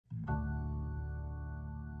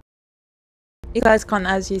You guys can't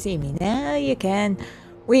actually see me. Now you can.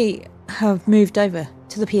 We have moved over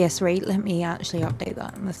to the PS3. Let me actually update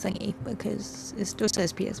that on the thingy because it still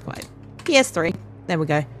says PS5. PS3. There we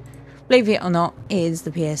go. Believe it or not, it is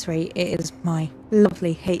the PS3. It is my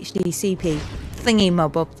lovely HDCP thingy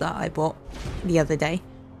mob that I bought the other day.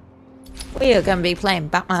 We are going to be playing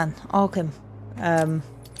Batman Arkham.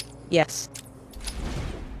 Yes.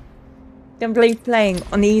 Don't be playing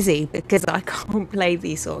on easy because I can't play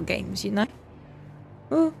these sort of games, you know?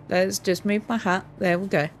 Oh, let's just move my hat. There we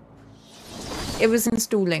go. It was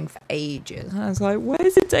installing for ages. I was like, why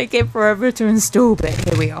is it taking forever to install? But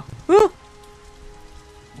here we are. Woo!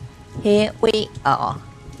 Here we are.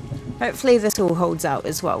 Hopefully this all holds out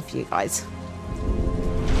as well for you guys.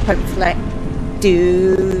 Hopefully.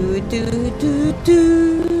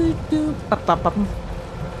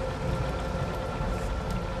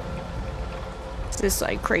 This is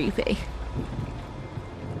so creepy.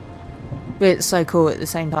 But it's so cool at the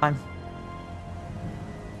same time.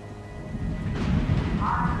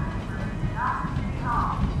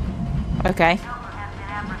 Okay.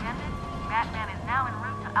 Batman is now en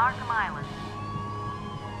route to Arkham Island.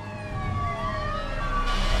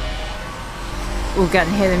 We'll get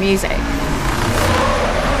and hear the music.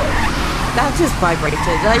 That just vibrated.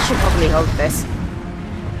 I should probably hold this.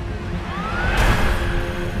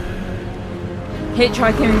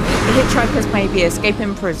 Hitchhikers may be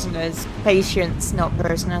escaping prisoners. Patients, not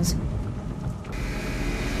prisoners.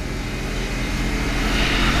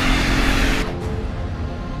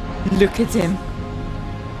 Look at him.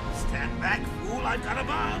 Stand back, fool, I've got a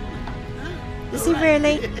bomb. Is he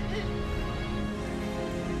really?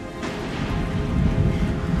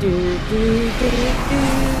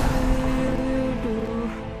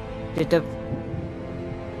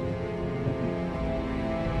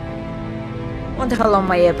 Wonder how long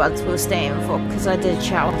my earbuds will stay in for, because I did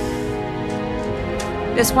shower.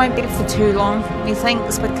 This won't be for too long,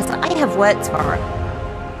 methinks, because I have worked for it.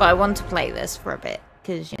 But I want to play this for a bit,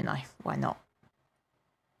 because, you know, why not?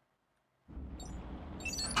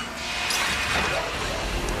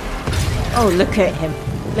 Oh, look at him.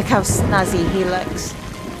 Look how snazzy he looks.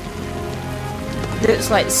 Looks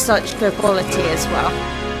like such good quality as well.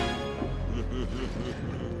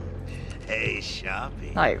 Hey,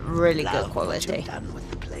 Sharpie. Like, really good Love what quality. you've done with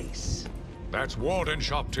the place. That's Warden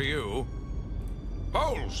Shop to you.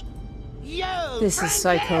 Bowles! Yo, This is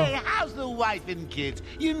so cool. Frankie, how's the wife and kids?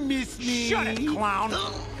 You miss me? Shut it, clown!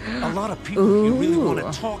 A lot of people here really want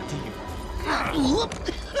to talk to you.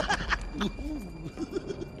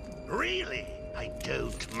 Really? I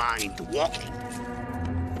don't mind walking.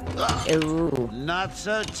 Ooh. Not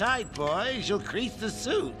so tight, boys. You'll crease the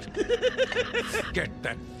suit. Get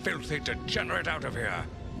that filthy degenerate out of here!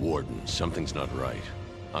 Warden, something's not right.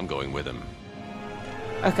 I'm going with him.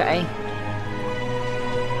 Okay.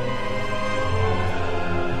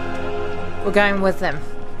 We're going with them.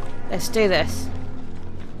 Let's do this.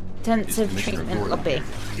 Intensive treatment lobby.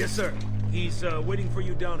 Yes, sir. He's waiting for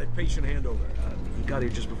you down at patient handover. He got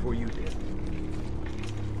here just before you did.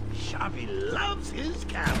 Sharpie loves his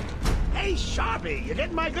cow. Hey, Sharpie, you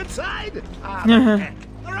getting my good side? Ah, heck.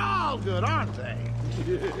 They're all good, aren't they?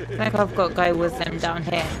 I think I've got to go with them down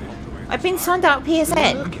here. I've been signed out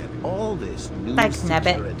PSN. Look at all this new Thanks,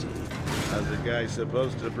 Nabbit. security. How's the guy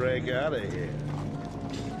supposed to break out of here?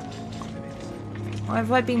 Why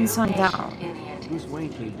have I been signed out? Bruce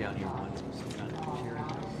Wayne came down here once with some kind of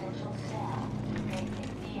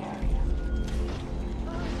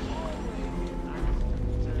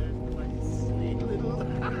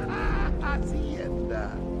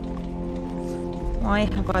Why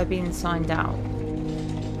have I been signed out?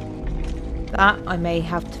 That I may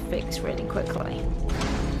have to fix really quickly.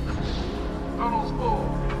 Tunnel's full.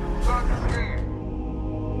 Start the scan.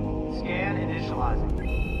 Scan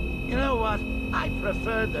initializing. You know what? I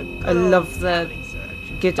prefer the I love the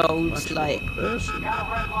search. good old, like, Person. Got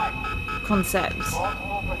a red light. concepts.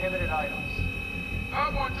 Multiple prohibited items. I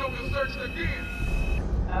want Joker searched again.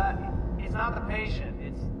 It's not the patient.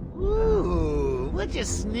 It's Ooh, would you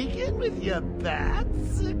sneak in with your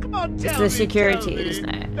bats? Come on, tell the me, security, tell me. isn't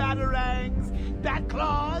it? Batarangs, bat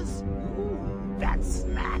claws, ooh, bat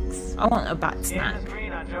smacks. I want a bat snack. the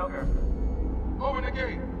screen on Joker. Open the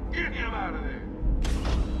gate. Get him out of there.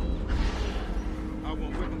 I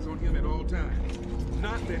want weapons on him at all times.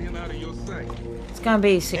 Not let him out of your sight. It's gonna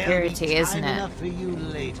be security, There'll be isn't time it? enough for you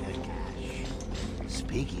later, Cash.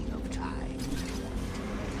 Speaking of time,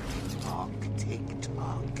 tick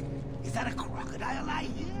tock. Is that a crocodile I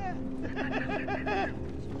hear?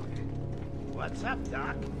 What's up,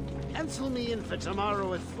 Doc? Pencil me in for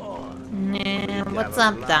tomorrow at 4. Nah, what's Got a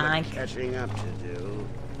up, lot of Doc? catching up to do.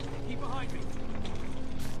 Keep behind me.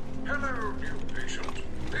 Hello, new patient.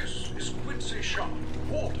 This is Quincy Sharp,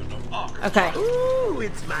 warden of Arkham. Okay. Ooh,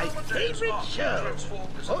 it's my favorite show.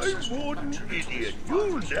 I'm Warden Idiot.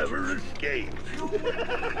 You'll never escape.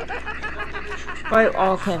 Right,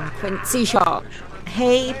 Arkham, Quincy Sharp.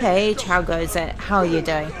 Hey, Paige, how goes it? How are you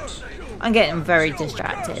doing? I'm getting very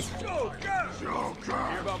distracted.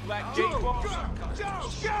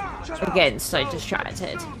 I'm getting so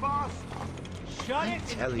distracted. I'm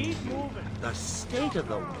telling you, the state of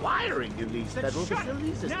the wiring in these federal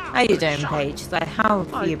facilities is... How you doing, Paige? Like, how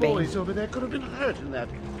have My you been? boys over there could have been hurt in that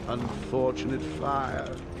unfortunate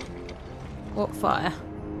fire. What fire?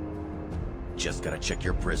 Just gotta check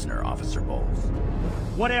your prisoner, Officer Bowles.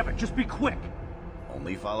 Whatever, just be quick.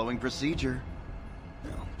 Only following procedure.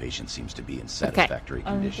 Well, patient seems to be in Okay, satisfactory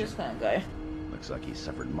I'm condition. just gonna go. Looks like he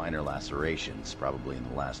suffered minor lacerations, probably in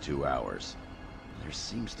the last 2 hours. There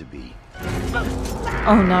seems to be...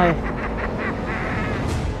 Oh no.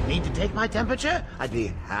 Need to take my temperature? I'd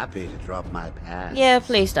be happy to drop my pants. Yeah,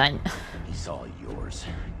 please don't. He's all yours.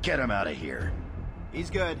 Get him out of here.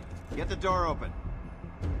 He's good. Get the door open.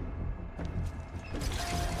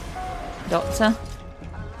 Doctor? Alert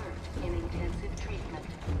in intensive treatment.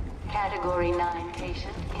 Category 9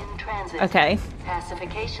 patient in transit. Okay.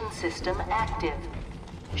 Pacification system active.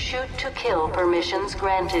 Shoot to kill permissions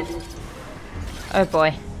granted. Oh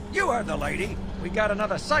boy. You heard the lady. We got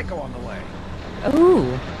another psycho on the way.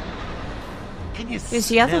 Ooh. Can you Who's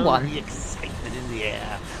the other smell one? the excitement in the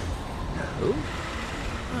air? No?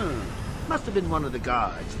 Must have been one of the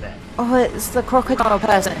guards then. Oh, it's the crocodile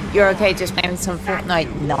person. You're okay just playing some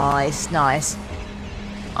Fortnite. Nice, nice.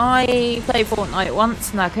 I played Fortnite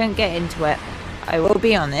once and I couldn't get into it. I will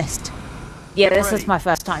be honest. Yeah, this is my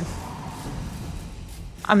first time.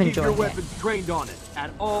 I'm Keep your enjoying it. weapons trained on it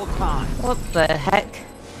at all times. What the heck?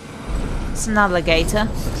 It's an alligator.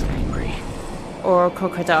 Looks angry. Or a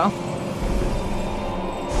crocodile.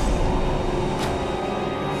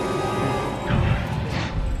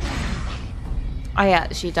 I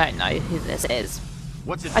actually don't know who this is.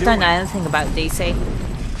 What's it I don't know anything about DC.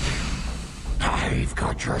 I've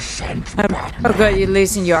got your scent. Oh god, you're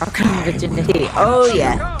losing your Arkham virginity. Oh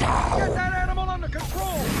yeah. Get that animal under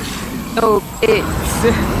control. Oh, it's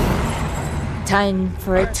time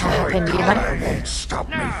for it to happen, you know? Won't stop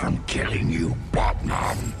me from killing you,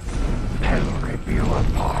 Batman. I'll rip you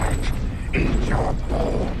apart. Eat your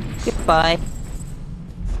bones. Goodbye.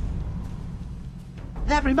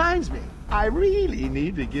 That reminds me, I really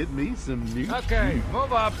need to get me some new... Okay,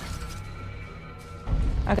 move up.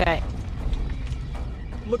 Okay.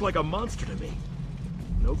 Look like a monster to me.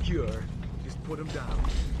 No cure. Just put him down.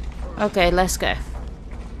 Okay, let's go.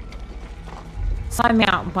 Sign me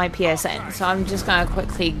out of my PSN, so I'm just gonna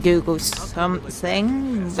quickly Google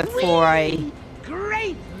something before I...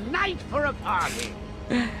 Great night for a party!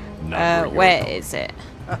 where is it?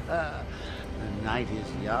 The night is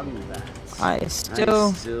young, lads. I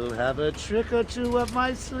still have a trick or two up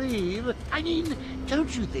my sleeve. I mean,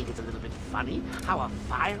 don't you think it's a little bit funny how a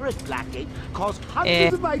fire at Blackgate caused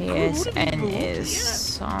hundreds of my crew to be PSN moved is here?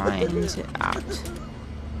 signed out.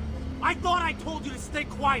 I thought I told you to stay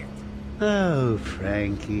quiet. Oh,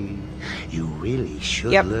 Frankie, you really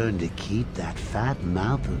should learn to keep that fat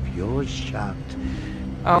mouth of yours shut.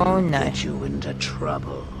 Oh It'll no. Get you into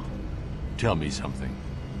trouble. Tell me something.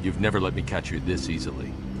 You've never let me catch you this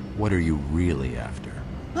easily. What are you really after?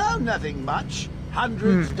 Oh, nothing much.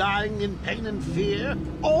 Hundreds dying in pain and fear.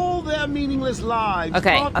 All their meaningless lives.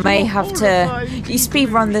 Okay, brought I may a have to... horrifying You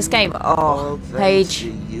speedrun this game. Oh, thanks Paige,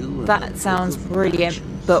 to you and that the sounds local brilliant,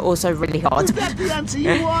 productions. but also really hard. Is that the answer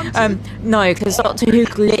you wanted? No, because Doctor Who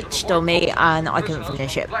glitched on me and I couldn't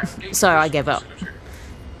finish it. So I gave up.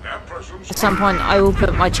 At some point, I will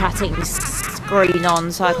put my chatting screen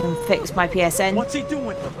on so I can fix my PSN. What's he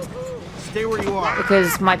doing? Stay where you are.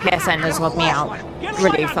 Because my PSN has logged me out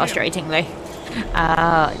really frustratingly.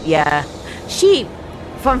 Yeah. Sheep!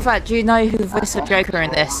 Fun fact, do you know who voiced the Joker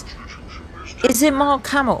in this? Is it Mark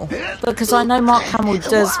Hamill? Because I know Mark Hamill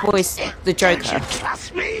does voice the Joker.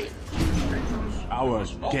 Trust me. Our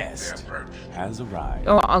guest has arrived.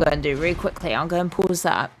 Oh, what I'm going to do really quickly, I'm going to pause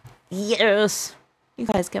that. Yes! You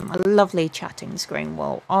guys get my lovely chatting screen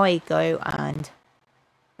while I go and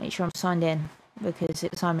make sure I'm signed in. Because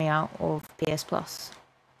it signed me out of PS Plus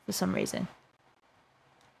for some reason.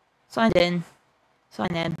 Signed in.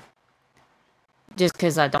 Sign in. Just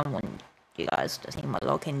because I don't want you guys to see my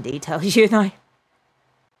login details, you know.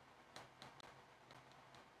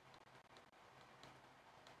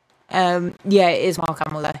 Yeah, it is Mark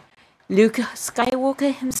Hamill though. Luke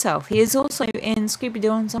Skywalker himself. He is also in Scooby-Doo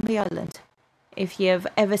on Zombie Island. If you've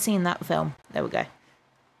ever seen that film. There we go.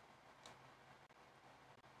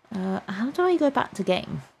 How do I go back to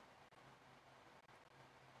game?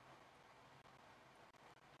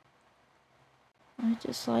 I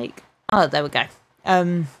just like... Oh, there we go.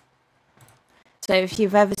 So if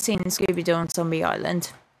you've ever seen Scooby-Doo on Zombie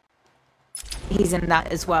Island, he's in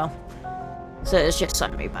that as well. So it's just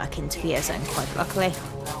sent me back into PSN quite luckily.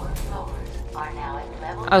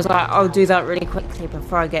 I was like, I'll do that really quickly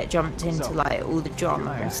before I get jumped into like all the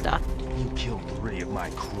drama and stuff. You killed 3 of my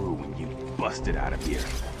crew when you busted out of here.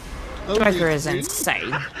 Joker is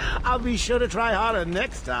insane. I'll be sure to try harder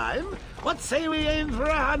next time. What say we aim for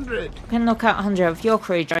 100? You can knock out 100 of your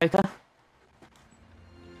crew, Joker.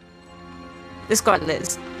 This guy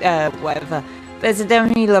lives, whatever. There's a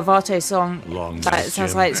Demi Lovato song that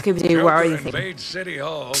sounds like Scooby-Doo, Where Are You Thinking?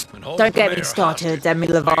 Don't get me started, Demi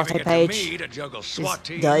Lovato page.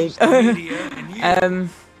 Don't.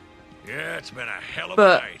 Yeah, it's been a hell of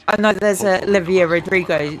but a night. I know there's a Olivia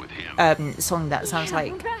Rodrigo song that sounds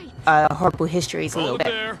like Horrible Histories a little bit.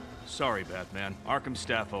 There. Sorry, Batman. Arkham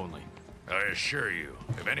staff only. I assure you,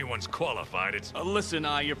 if anyone's qualified, it's... Listen,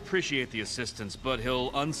 I appreciate the assistance, but he'll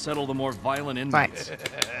unsettle the more violent inmates. Right.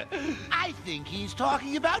 I think he's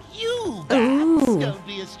talking about you, Bats. Don't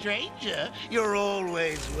be a stranger. You're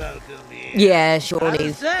always welcome here. Yeah,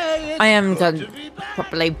 surely. I am going to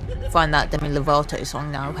probably find that Demi Lovato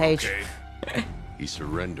song now, Paige. Okay. He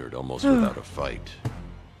surrendered almost without a fight.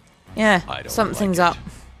 Yeah, something's up.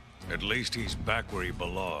 At least he's back where he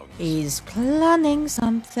belongs. He's planning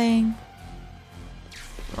something.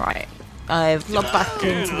 Right, I've logged back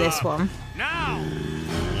into this one.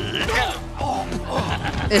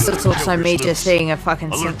 This is also me just seeing a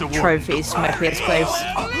fucking trophies to my PS3.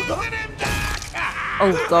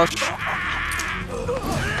 Oh gosh.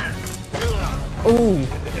 Oh.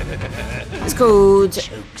 It's called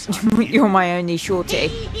You're My Only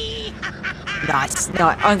Shorty. Nice. No,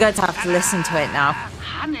 I'm going to have to listen to it now.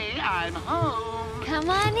 Honey, I'm home. Come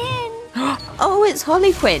on in. Oh, it's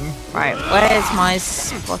Harley Quinn. Right, where's my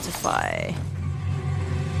Spotify?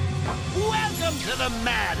 Welcome to the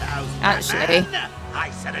madhouse. Actually, Batman.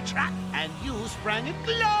 I set a trap, and you sprang it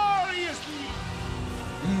gloriously.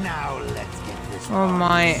 Now let's get this on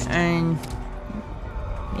my own.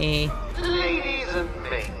 Ladies and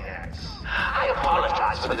maniacs, I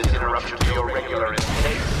apologize for this interruption to your regular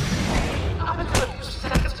intake. Up until a few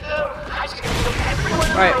seconds ago, I scheduled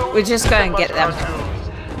everyone. Right, we're just going to get them.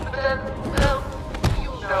 But then, well, you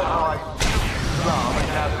know how I love a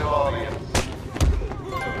captive audience.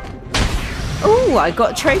 Oh, I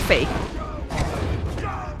got a trophy.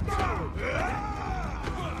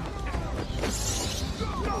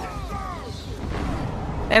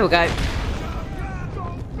 There we go.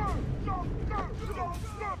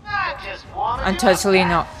 I'm totally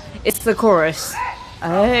not. It's the chorus.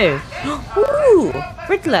 Oh. Ooh,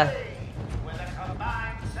 Riddler.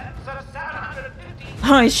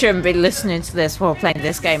 I shouldn't be listening to this while playing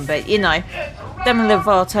this game, but you know, Demi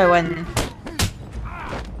Lovato and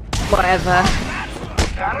whatever.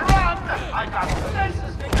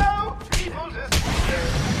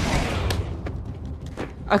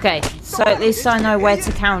 Okay, so at least I know where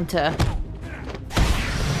to counter.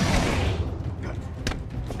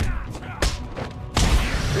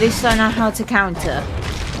 At least I know how to counter.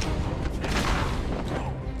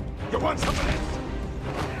 You want some of this?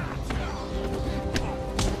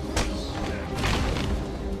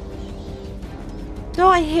 Do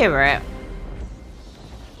I hear it?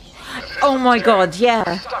 Oh my god,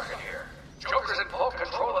 yeah.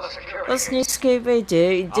 What's new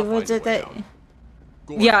Scooby-Doo?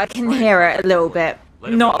 Yeah, I can hear it a little bit.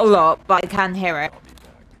 Not a lot, but I can hear it.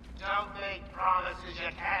 Don't make promises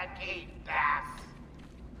you can't keep, Bass.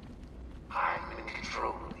 I'm in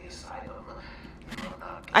control of the asylum.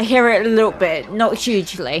 I hear it a little bit, not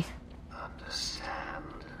hugely.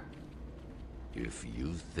 Understand? If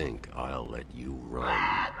you think I'll let you run...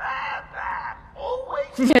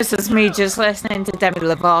 This is me just listening to Demi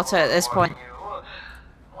Lovato at this point.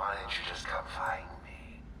 Why don't you just come find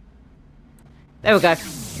me? There we go.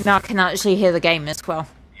 Now I can actually hear the game as well.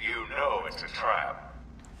 You know it's a trap.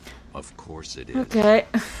 Of course it is. Okay.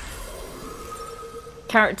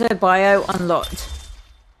 Character bio unlocked.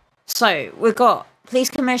 So, we've got Police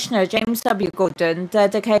Commissioner James W. Gordon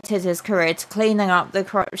dedicated his career to cleaning up the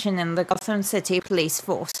corruption in the Gotham City police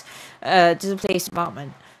force, to the police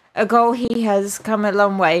department. A goal he has come a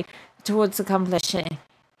long way towards accomplishing.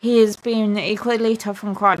 He has been equally tough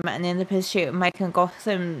on crime and in the pursuit of making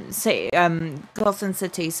Gotham City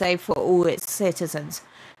safe for all its citizens.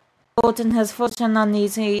 Gordon has forged an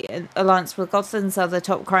uneasy alliance with Gotham's other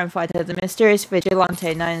top crime fighter, the mysterious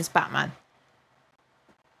vigilante known as Batman.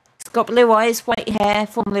 He's got blue eyes, white hair,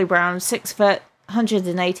 formerly brown, 6 foot,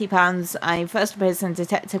 £180, and first appears in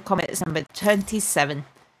Detective Comics number 27.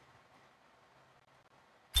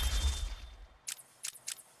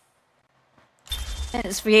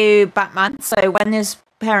 Let's view Batman. So when his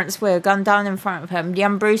parents were gunned down in front of him,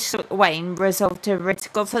 young Bruce Wayne resolved to rid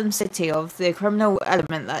Gotham City of the criminal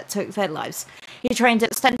element that took their lives. He trained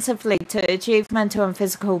extensively to achieve mental and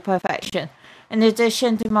physical perfection. In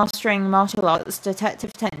addition to mastering martial arts,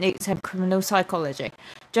 detective techniques, and criminal psychology.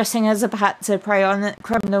 Dressing as a bat to prey on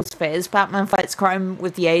criminals' fears, Batman fights crime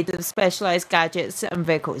with the aid of specialized gadgets and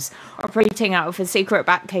vehicles, operating out of a secret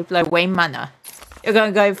Batcave below Wayne Manor. You're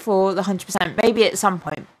going to go for the 100%, maybe at some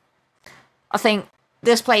point. I think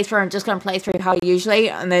this playthrough, I'm just going to play through how usually,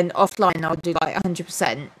 and then offline I'll do like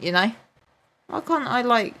 100%, you know? Why can't I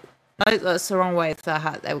like... No, that's the wrong way with the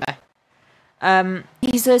hat, there we go.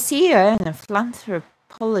 He's a CEO and a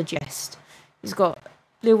philanthropologist. He's got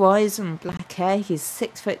blue eyes and black hair, he's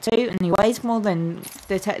 6'2", and he weighs more than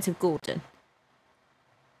Detective Gordon.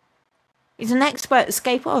 He's an expert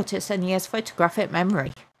escape artist and he has photographic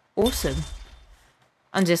memory. Awesome.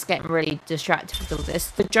 I'm just getting really distracted with all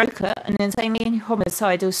this. The Joker, an insanely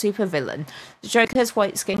homicidal supervillain. The Joker has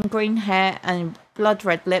white skin, green hair, and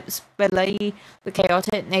blood-red lips belie the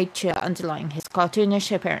chaotic nature underlying his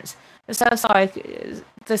cartoonish appearance.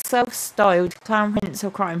 The self-styled Clown Prince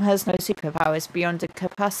of Crime has no superpowers beyond a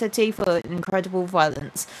capacity for incredible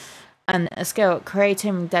violence and a skill at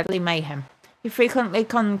creating deadly mayhem. He frequently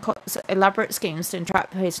concocts elaborate schemes to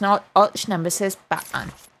entrap his arch nemesis,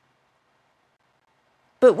 Batman.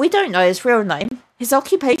 But we don't know his real name. His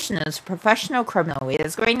occupation is a professional criminal. He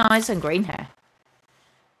has green eyes and green hair.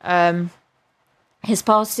 His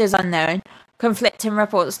past is unknown. Conflicting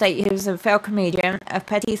reports state he was a failed comedian, a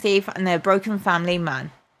petty thief, and a broken family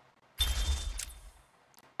man.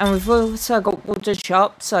 And we've also got Walter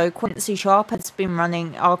Sharp. So Quincy Sharp has been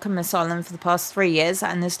running Arkham Asylum for the past 3 years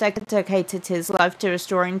and has dedicated his life to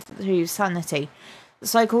restoring to sanity the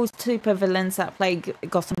so-called supervillains that plague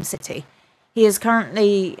Gotham City. He is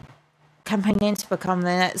currently campaigning to become the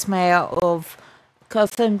next mayor of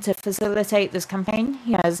Gotham. To facilitate this campaign,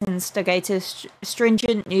 he has instigated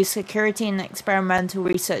stringent new security and experimental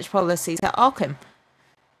research policies at Arkham.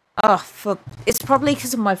 It's probably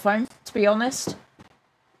because of my phone, to be honest.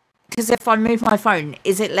 Because if I move my phone,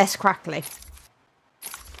 is it less crackly?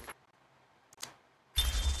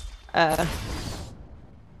 So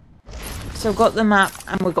I've got the map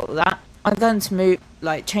and we've got that. I'm going to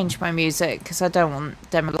change my music because I don't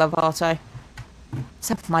want Demi Lovato. Let's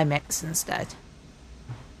have my mix instead.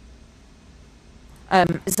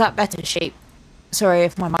 Is that better, sheep? Sorry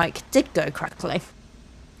if my mic did go crackly.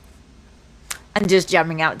 And just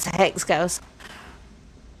jamming out to Hex Girls.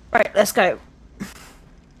 Right, let's go.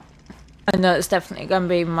 I know it's definitely going to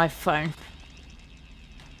be my phone.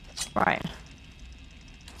 Right.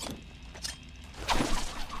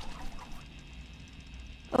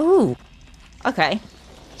 Ooh. Okay.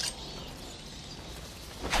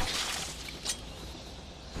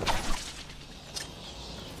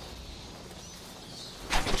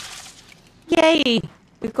 Yay!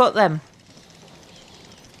 We've got them.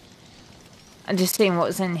 I'm just seeing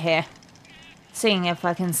what's in here. Seeing if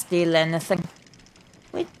I can steal anything.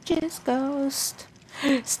 Witch's ghost.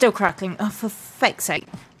 Still crackling. Oh, for feck's sake.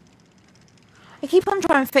 I keep on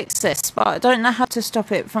trying to fix this, but I don't know how to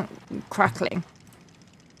stop it from crackling.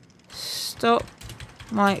 Stop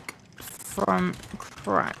mic from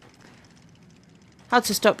crack. How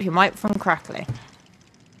to stop your mic from crackling.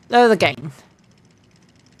 Lower the gain.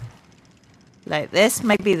 Like this.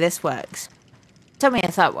 Maybe this works. Tell me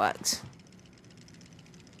if that works.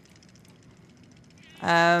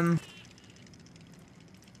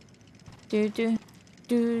 Do do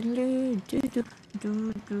do do do do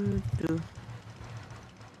do do do.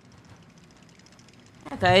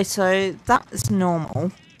 Okay, so that's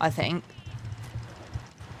normal, I think.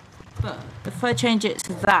 But if I change it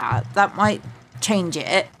to that, that might change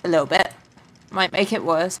it a little bit. Might make it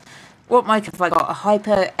worse. What mic have I got? A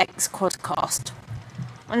HyperX Quadcast.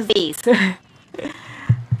 One of these.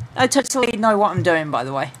 I totally know what I'm doing, by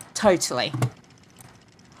the way. Totally.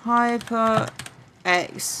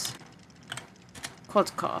 HyperX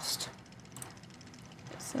Quadcast.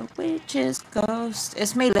 It's a witch's ghost.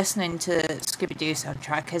 It's me listening to Scooby-Doo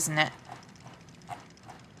soundtrack, isn't it?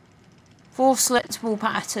 4 selectable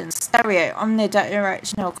patterns. Stereo,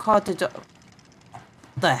 omnidirectional, cardioid.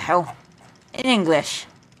 The hell? In English.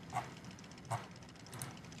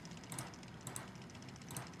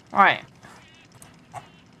 Right.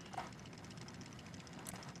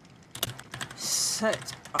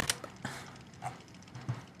 Set up.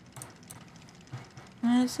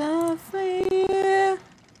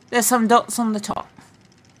 There's some dots on the top.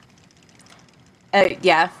 Oh,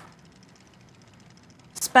 yeah.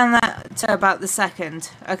 Spend that to about the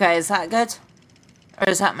second. Okay, is that good? Or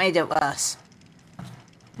has that made it worse?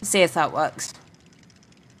 See if that works.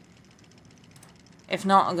 If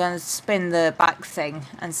not, I'm going to spin the back thing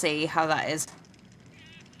and see how that is.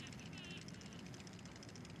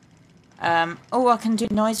 Oh, I can do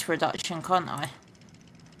noise reduction, can't I?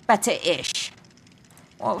 Better-ish.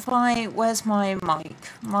 What if I... Where's my mic?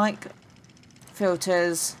 Mic,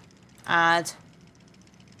 filters, add...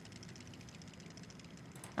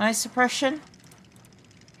 Noise suppression?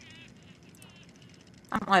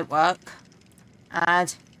 That might work.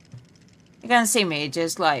 Add... You're going to see me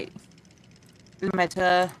just, like...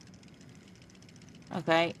 Limiter...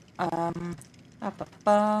 Okay,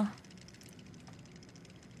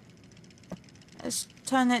 Let's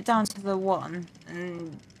turn it down to the 1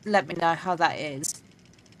 and let me know how that is.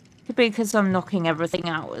 Could be because I'm knocking everything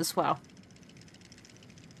out as well.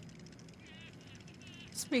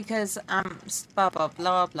 Speakers, amps, blah blah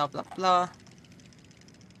blah blah blah blah.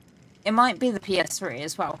 It might be the PS3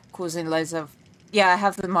 as well, causing loads of... Yeah, I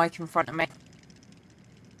have the mic in front of me.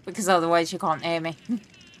 Because otherwise you can't hear me.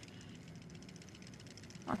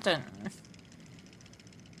 I don't know.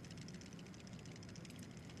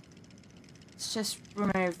 Let's just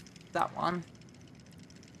remove that one.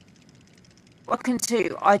 Welcome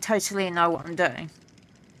to I totally know what I'm doing.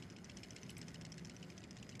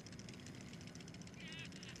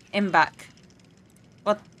 In back.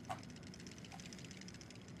 What?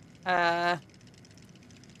 I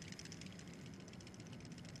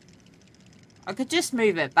could just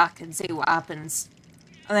move it back and see what happens.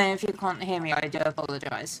 And then if you can't hear me, I do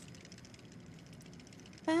apologise.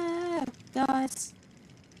 Guys.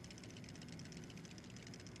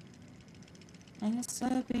 It's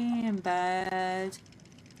so being bad.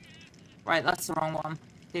 Right, that's the wrong one.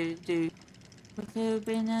 We could have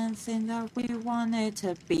been anything that we wanted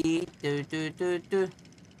to be.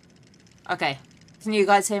 Okay. Can you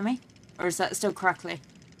guys hear me? Or is that still crackly?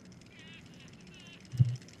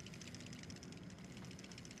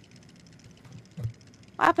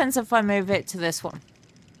 What happens if I move it to this one?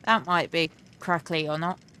 That might be crackly or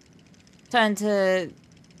not. Turn it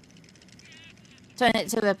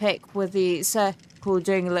to the pic with the circle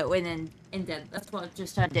doing a little indent. That's what I've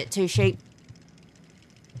just turned it to, sheep.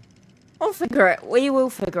 We'll figure it. We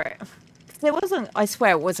will figure it. It wasn't, I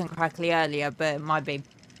swear it wasn't crackly earlier, but it might be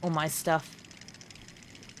all my stuff.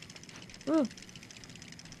 Ooh.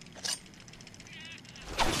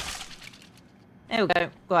 There we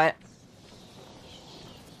go. Got it.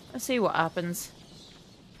 Let's see what happens.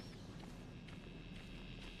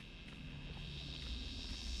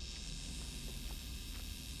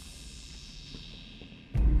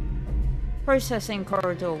 Processing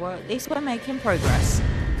corridor. Well, at least we're making progress.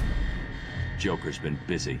 Joker's been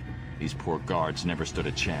busy. These poor guards never stood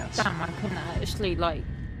a chance. Damn, I couldn't actually, like,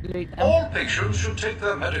 loot them. All patients should take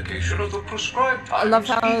their medication at the prescribed times. I love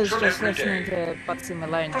how I was each and just every listening day. to Bugsy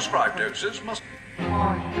Malone. Prescribed doses must...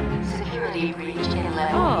 Security breach in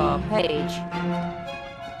level Oh, Paige.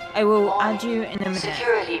 I will add you in a minute.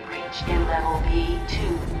 Security breach in level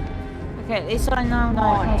B2. Okay, at least I now know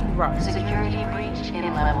how to run. Security breach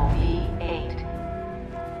in level B8.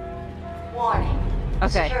 Warning.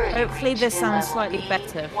 Okay, Security hopefully this breach in sounds level slightly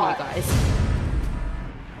better for you guys.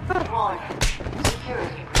 Warning.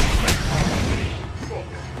 Security breach. 6.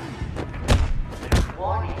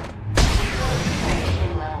 Warning. Security breach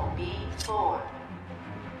in level B4.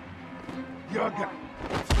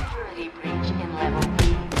 Security breach in level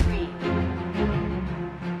B3.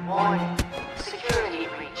 Warning. Security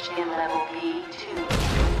breach in level B2.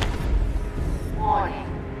 Warning.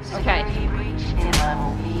 Security breach in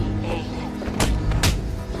level B8.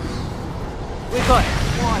 We got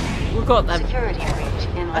it. We got them. Security breach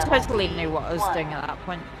in I level totally knew what I was doing at that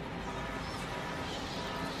point.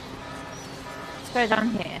 Let's go down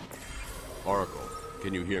here. Oracle,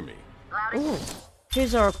 can you hear me? Ooh,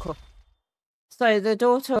 who's Oracle? So, the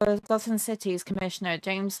daughter of Gotham City's Commissioner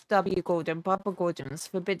James W. Gordon, Barbara Gordon, was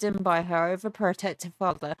forbidden by her overprotective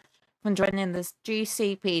father from joining the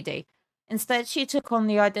GCPD. Instead, she took on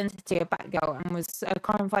the identity of Batgirl and was a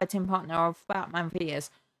crime-fighting partner of Batman for years.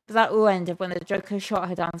 But that all ended when the Joker shot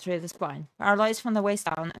her down through the spine. Paralyzed from the waist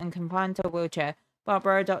down and confined to a wheelchair,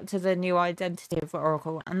 Barbara adopted the new identity of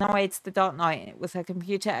Oracle and now aids the Dark Knight with her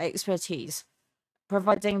computer expertise,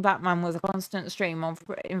 providing Batman with a constant stream of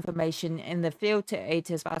information in the field to aid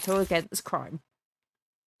his battle against crime.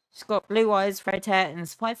 She's got blue eyes, red hair, and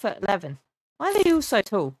is 5'11". Why are they all so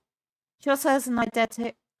tall? She also has an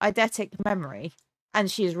eidetic memory, and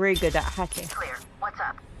she's really good at hacking. Clear. What's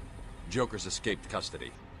up? Joker's escaped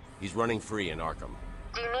custody. He's running free in Arkham.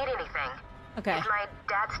 Do you need anything? Okay. Is my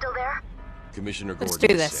dad still there? Commissioner Let's Gordon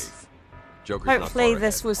do is this. safe. Joker's Hopefully not far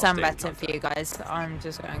this ahead. will I'll sound stay in better for contact. you guys. I'm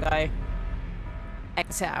just gonna go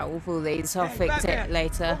exit out of all these. I'll Hey, fix Batman, it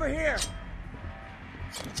later. Over here.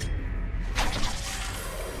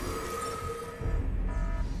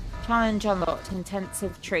 Challenge unlocked.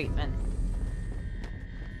 Intensive treatment.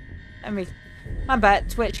 My bad.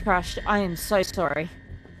 Twitch crashed. I am so sorry.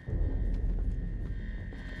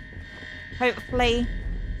 Hopefully.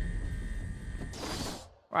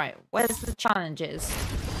 Right. Where's the challenges?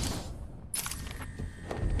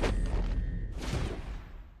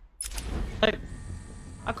 Oh,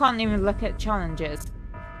 I can't even look at challenges.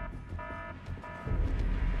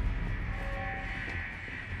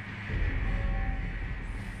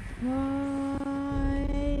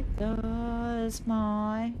 Why does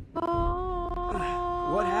my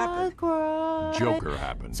What happened? cry? Joker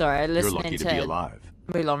happened. Sorry, You're listening lucky to be alive.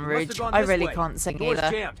 Moulin Must Rouge. have gone I this really way. can't sing Door's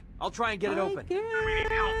either. jammed. I'll try and get it open. We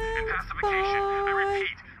need help in pacification. I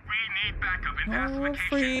repeat, we need backup in You're pacification.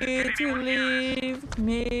 free to leave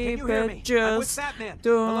me, Can you hear but me? I'm with just Batman.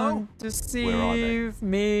 don't Hello? Where are they? deceive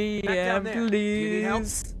me, Back down and there. Do you need help?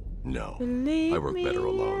 please No. believe I work me better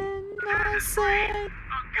alone. when I say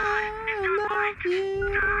I love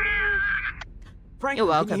you. Frank, You're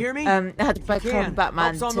welcome. Can you hear me? I had to play can.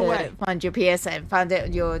 Batman Help's on the way. to find your PSA and found it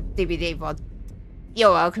on your DVD pod.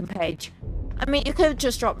 You're welcome, Paige. I mean, you could have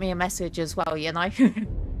just dropped me a message as well, you know?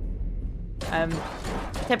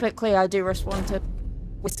 Typically I do respond to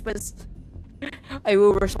whispers. I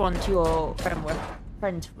will respond to your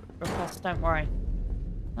friend request, don't worry.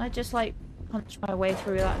 I just, like, punch my way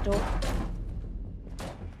through that door.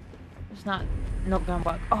 It's not going to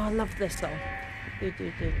work. Oh, I love this song.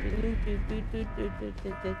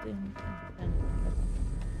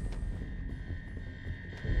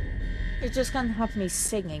 It's just gonna have me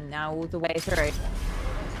singing now all the way through.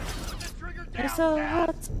 It's so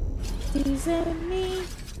hot, teasing me.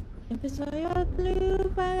 If it's all your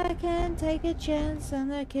blue, but I can't take a chance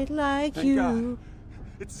on a kid like Thank you. God.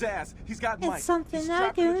 It's Zaz. He's got It's Mike. something He's I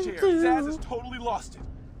strapped in a can chair. do. Zaz has totally lost it.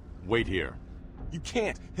 Wait here. You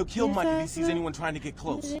can't. He'll kill If Mike if I he sees anyone trying to get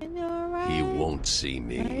close. He won't see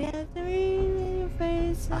me.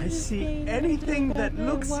 I see anything that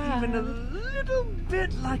looks even a little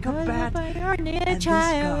bit like a bat, and this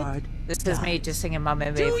guard This is me just singing my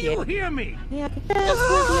movie. Do if you hear me? Yeah, I can dance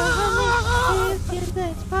with your honey. If you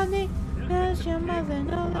that's funny, does your mother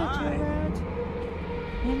know that you're out?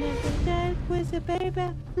 And if you dance with your baby,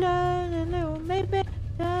 blood a little maybe,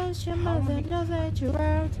 does your mother know that you're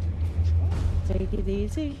out? Take it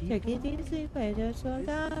easy, but just slow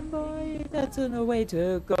down, boy. That's no way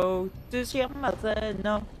to go. Does your mother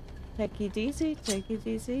know? Take it easy, boy.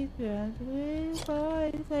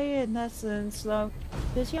 Say it nice and slow.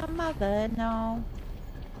 Does your mother know?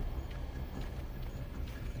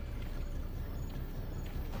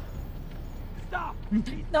 Stop!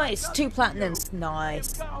 Nice, 2 platinums,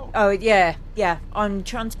 nice. Oh yeah, I'm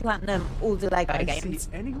trying to platinum all the Lego I games. see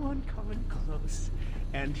anyone coming close,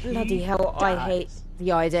 and he Bloody hell, I dies. hate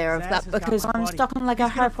the idea of Zaz that has got because my I'm body. stuck on Lego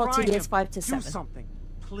He's Harry gonna Potter fry years him. 5 to Do 7. something,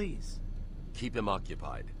 please. Keep him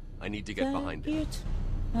occupied. I need to get behind him.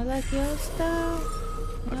 I like your style.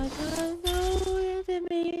 I don't know into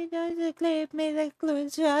me, doesn't clip me like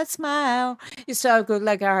glues your smile. You're so good,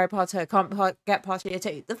 Lego Harry Potter. Can't get past you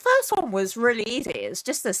too. The first one was really easy. It's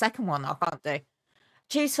just the second one I can't do.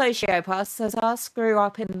 Chief sociopath says us grew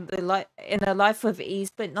up in a life of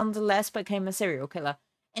ease, but nonetheless became a serial killer.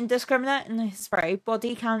 Indiscriminate in his spray,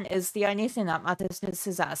 body count is the only thing that matters to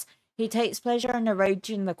Cesar. He takes pleasure in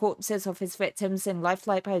arranging the corpses of his victims in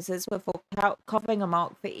lifelike poses before carving a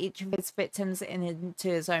mark for each of his victims into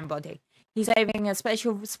his own body. He's saving a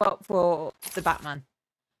special spot for the Batman.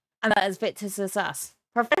 And that is Victor Cesar.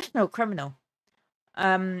 Professional criminal.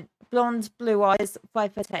 Blonde, blue eyes,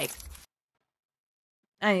 5'8".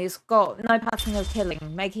 And he's got no pattern of killing,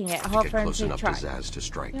 making it hard Get for him close to enough to track. Zaz to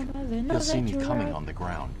strike. He'll see me coming on the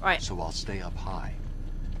ground, Right. so I'll stay up high.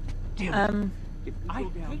 I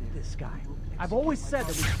hate this guy. I've always said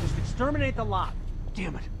that we should just exterminate the lot.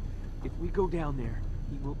 Damn it. If we go down there,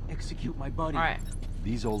 he will execute my buddy. Alright.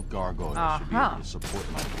 These old gargoyles should be able to support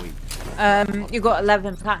my weight. You got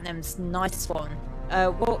 11 platinums. Nice one.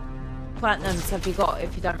 What platinums have you got,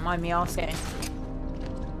 if you don't mind me asking?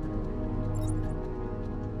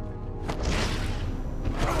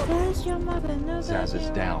 Does your mother know Zaz is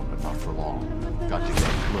down, but not for long. Got to get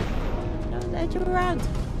close. know that you're around?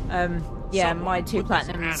 Yeah, my 2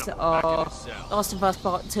 platinums are Last of Us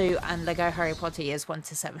Part 2 and Lego Harry Potter years 1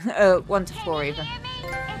 to 7. 1 to 4 even.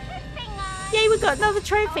 Yay, we got another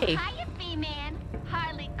trophy! Hiya, Fee-Man.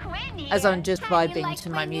 Harley Quinn As I'm just vibing to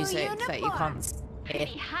my music that you can't hear.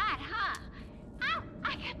 Pretty hot, huh? Oh,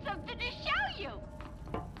 I got something to show you.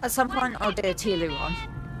 At some point, I'll do a Tilu one.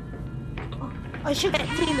 I should get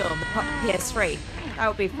Tilu on the PS3. That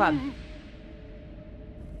would be fun.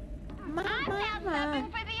 I found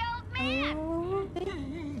something for the old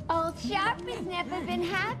man. Old Sharp has never been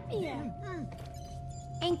happier.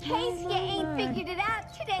 In case you ain't figured it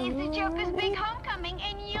out, today is the Joker's big homecoming,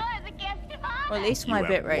 and you're the guest of honor. Well, at least my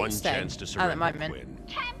bitrate's staying at the moment.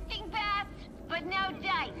 Tempting path, but no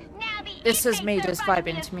dice. Now the This is me just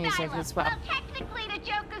vibing to music as well. Well, technically the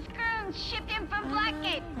Joker's goons shipped in from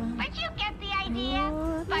Blackgate, but you get the idea.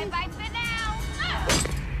 Bye-bye for now.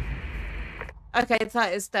 Okay,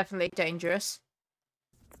 that is definitely dangerous.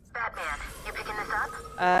 Batman, you picking this up?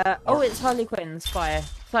 Oh, it's Harley Quinn's fire.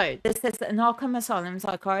 So, this is an Arkham Asylum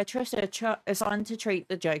psychiatrist assigned to treat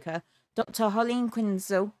the Joker. Dr. Harleen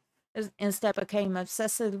Quinzel instead became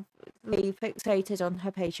obsessively fixated on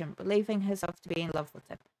her patient, believing herself to be in love with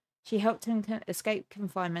him. She helped him escape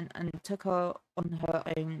confinement and took her on her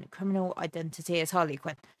own criminal identity as Harley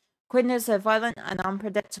Quinn. Quinn is a violent and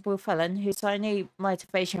unpredictable felon whose only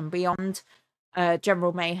motivation beyond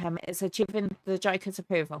general mayhem is achieving the Joker's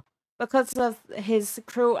approval. Because of his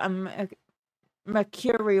cruel and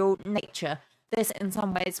mercurial nature, this in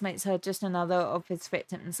some ways makes her just another of his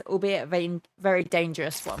victims, albeit a very, very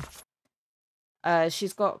dangerous one.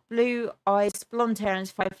 She's got blue eyes, blonde hair, and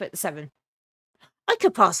is 5'7". I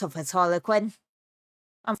could pass off as Harley Quinn.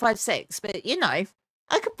 I'm 5'6", but you know,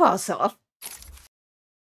 I could pass off.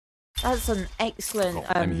 That's an excellent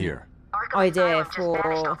I'm here. idea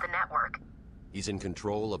for He's in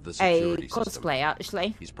control of the security cosplay, system.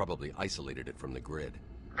 actually. He's probably isolated it from the grid.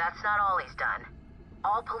 That's not all he's done.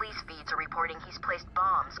 All police feeds are reporting he's placed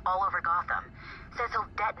bombs all over Gotham. Says he'll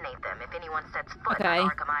detonate them if anyone sets foot on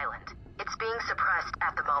Arkham Island. It's being suppressed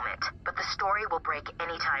at the moment, but the story will break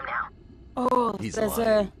any time now. Oh, He's there's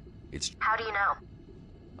lying. a... How do you know?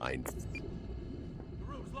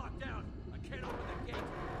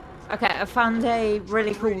 Okay, I found a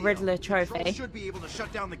really cool Riddler trophy. Should be able to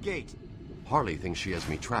shut down the gate. Harley thinks she has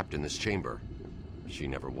me trapped in this chamber. She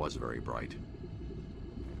never was very bright.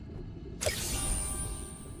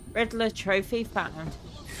 Riddler trophy found.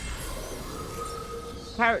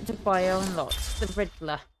 Character bio unlocked. The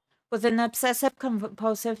Riddler. With an obsessive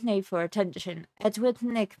compulsive need for attention, Edward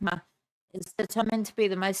Nygma is determined to be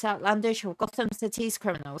the most outlandish of Gotham City's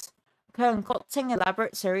criminals. Concocting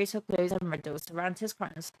elaborate series of clues and riddles around his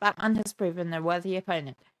crimes, Batman has proven a worthy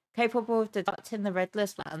opponent. Capable of deducting the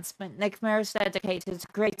Riddler's plans, but Nygma is dedicated to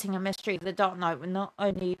creating a mystery the Dark Knight will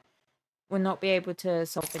not be able to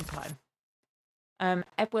solve in time.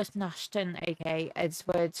 Edward Nashton, aka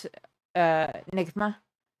Edward Nygma.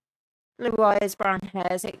 Blue eyes, brown hair,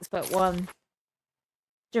 6'1".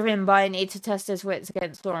 Driven by a need to test his wits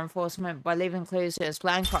against law enforcement by leaving clues to his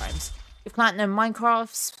planned crimes. With Platinum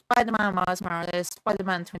Minecraft, Spider-Man Miles Morales,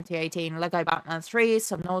 Spider-Man 2018, Lego Batman 3,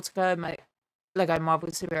 Subnautica, Lego Marvel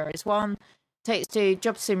Superheroes 1, Takes-Two,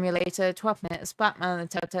 Job Simulator, 12 Minutes, Batman the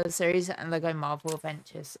Telltale series, and Lego Marvel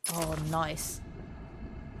Adventures. Oh, nice.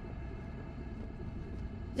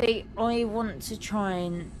 See, I want to try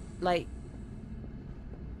and, like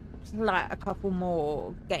a couple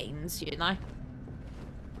more games, you know?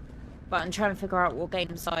 But I'm trying to figure out what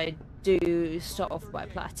games I do start off by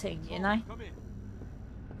platting, you know?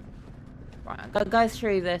 Right, I'm gonna go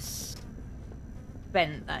through this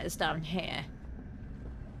vent that is down here.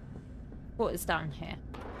 What is down here?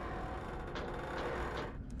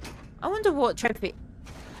 I wonder what trophy...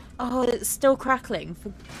 Oh, it's still crackling,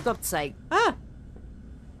 for God's sake. Ah!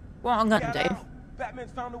 What I'm gonna do...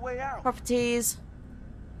 Batman's found a way out. Properties...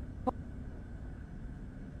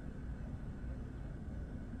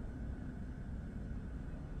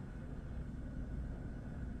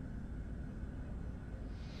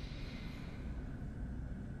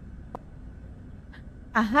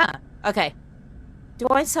 Aha! Okay. Do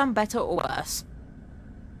I sound better or worse?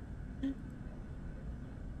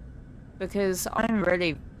 Because I'm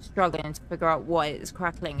really struggling to figure out why it's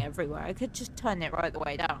crackling everywhere. I could just turn it right the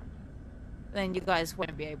way down. Then you guys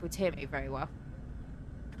won't be able to hear me very well.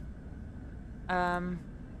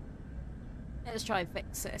 Let's try and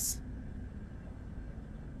fix this.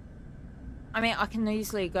 I mean, I can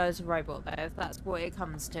easily go as a robot there if that's what it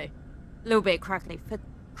comes to. A little bit crackly for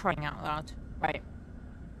crying out loud. Right.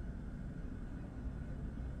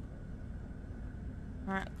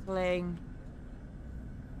 Crackling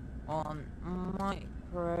on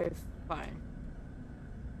microphone.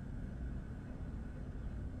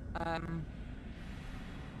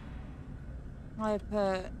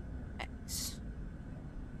 HyperX.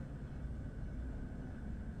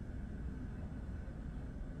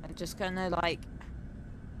 I'm just gonna, like,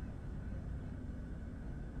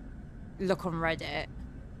 look on Reddit.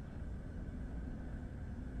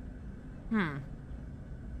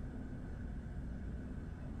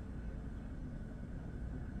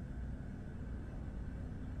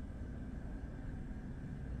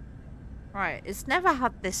 Right, it's never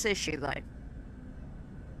had this issue, though.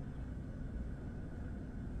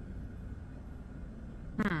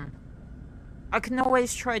 I can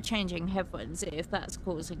always try changing headphones if that's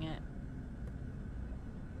causing it.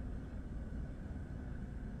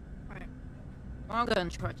 Right. I'm going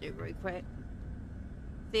to try to do really quick.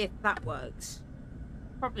 See if that works.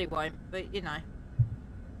 Probably won't, but you know.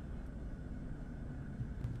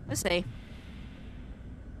 We'll see.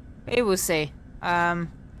 We will see. And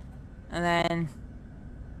then...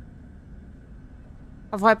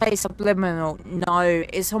 Have I played Subliminal? No,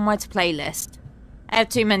 it's on my to play list. I have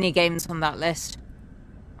too many games on that list.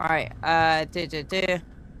 Alright,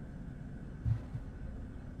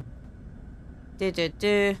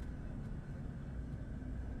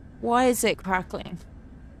 Why is it crackling?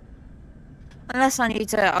 Unless I need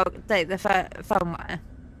to update the firmware.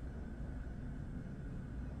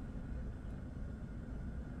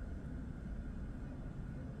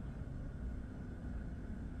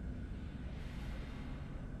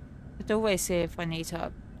 I'd always see if I need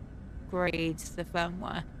to upgrade the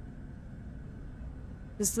firmware.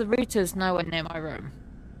 Because the router's nowhere near my room.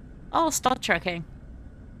 Oh, start trekking.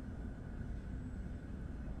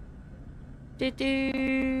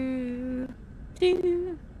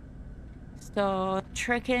 Start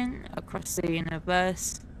trekking across the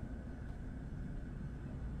universe.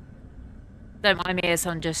 Don't mind me as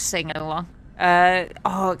I'm just singing along.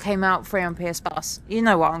 Oh, it came out free on PS Plus. You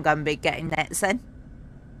know what I'm going to be getting next then.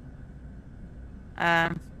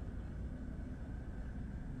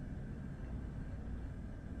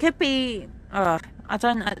 Could be... I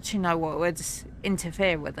don't actually know what would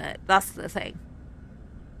interfere with it. That's the thing.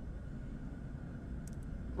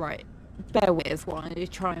 Right. Bear with while I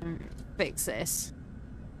try and fix this.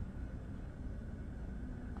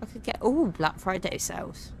 I could get... Ooh, Black Friday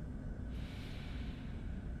sales.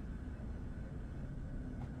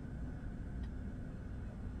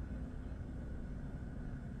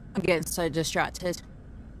 I'm getting so distracted.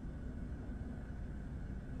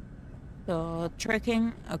 So,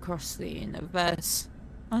 trekking across the universe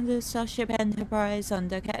under Starship Enterprise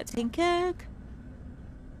under Captain Kirk.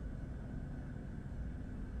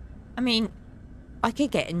 I mean, I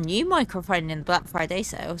could get a new microphone in Black Friday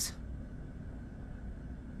sales.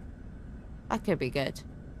 That could be good.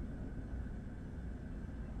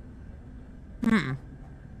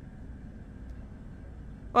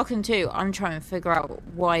 Welcome to, I'm trying to figure out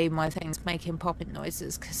why my thing's making popping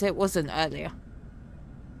noises, because it wasn't earlier.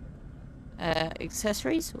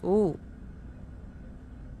 Accessories? Ooh.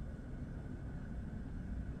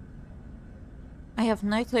 I have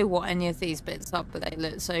no clue what any of these bits are, but they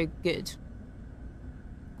look so good.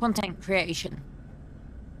 Content creation.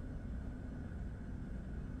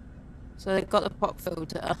 So they've got the pop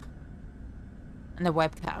filter, and the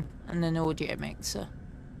webcam, and an audio mixer.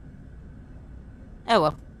 Oh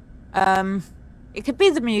well. It could be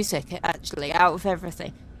the music, actually, out of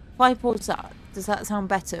everything. If I pause that, does that sound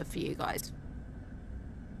better for you guys?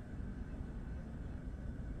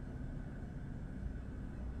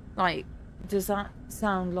 Like, does that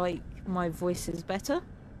sound like my voice is better?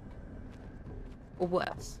 Or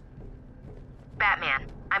worse? Batman,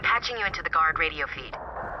 I'm patching you into the guard radio feed.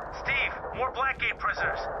 Steve, more Blackgate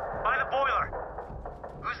prisoners. By the boiler.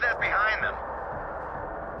 Who's that behind them?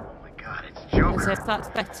 Oh my god, it's Joker. Because if that's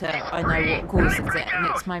better, I know what causes it, and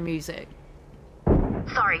it's my music.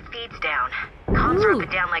 Sorry, feed's down. Comms are up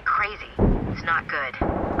and down like crazy. It's not good.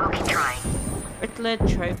 I'll keep trying. Riddler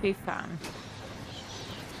trophy fan.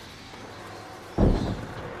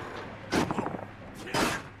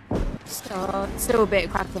 Still a bit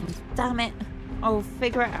of crackling. Damn it. I'll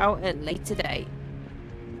figure it out at a later date.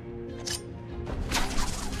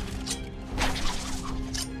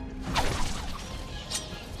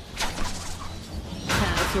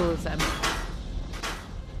 That's all of them.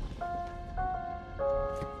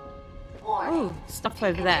 Oh, stuff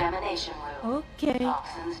over there. Okay.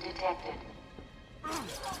 Toxins detected.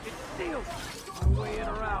 It's sealed. No way in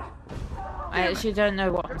or out. I actually don't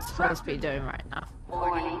know what I'm supposed to be doing right now.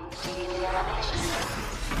 Warning, decontamination.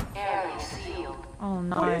 Area sealed. Oh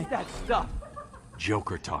no. What is that stuff?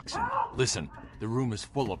 Joker toxin. Listen, the room is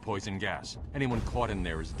full of poison gas. Anyone caught in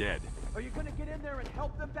there is dead. Are you gonna get in there and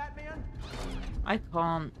help them, Batman? I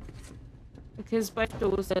can't. Because both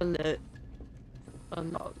doors are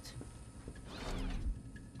locked.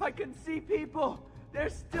 I can see people. They're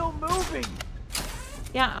still moving.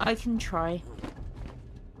 Yeah, I can try.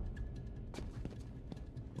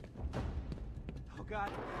 Oh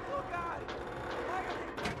God! Oh God!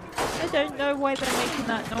 I don't know why they're making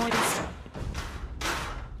that noise.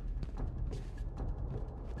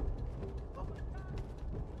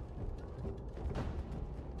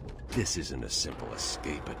 This isn't a simple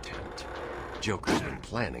escape attempt. Joker's been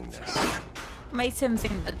planning this. Makes him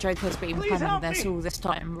think that Joker's been planning this all this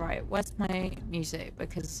time. Right, where's my music?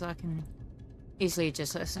 Because I can easily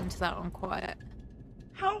just listen to that on quiet.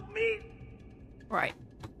 Help me! Right,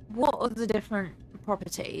 what are the different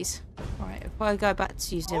properties? Right, if I go back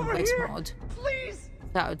to using voice mod, please.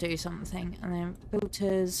 That'll do something. And then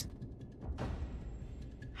filters.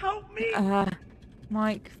 Help me!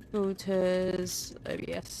 Mic filters. Oh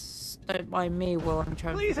yes. Don't mind me while I'm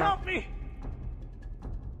trying Please to help me!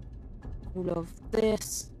 all of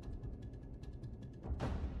this.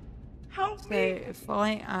 Help so me! If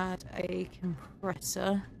I add a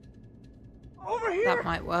compressor, over here, that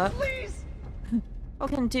might work. Please.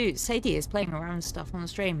 What I can do, Sadie is playing around with stuff on the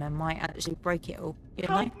stream and might actually break it all. You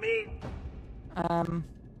know? Help me!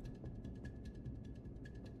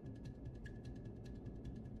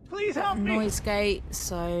 Please help me! Noise gate,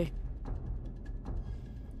 so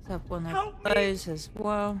let's have one of those as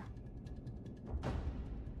well.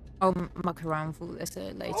 I'll muck around with all this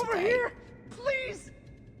at a later over date. Here, please.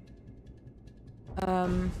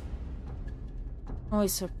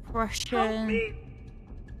 Noise suppression. Help me.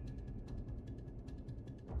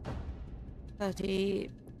 30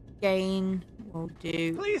 gain will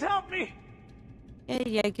do. Please help me.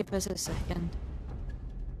 Yeah, give us a second.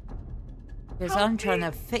 Because I'm trying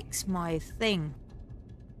to fix my thing.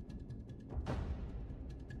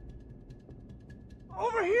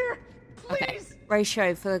 Over here, please. Okay,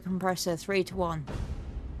 ratio for the compressor 3:1.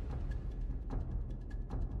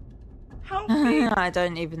 Help me. I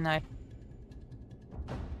don't even know.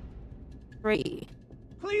 3.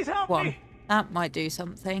 Please help 1. me. That might do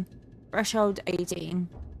something. Threshold 18.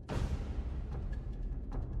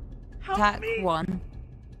 Help Attack me. 1.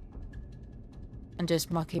 I'm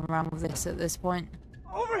just mucking around with this at this point.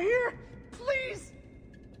 Over here, please.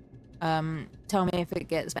 Tell me if it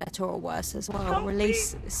gets better or worse as well. Help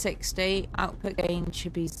Release me. 60. Output gain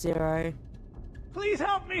should be 0. Please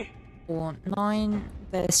help me. Or 9.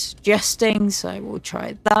 They're suggesting, so we'll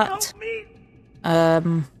try that.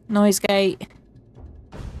 Help me. Noise gate.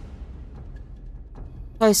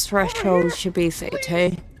 Close threshold should be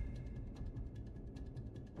 32.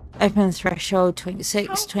 Open threshold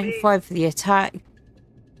 26, 25 for the attack.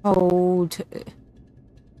 Hold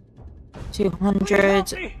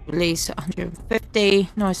 200. Release 150.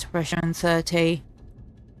 Noise suppression 30.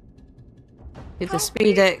 Do the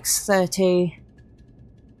speed X 30.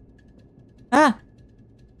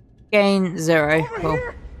 Gain 0. Cool.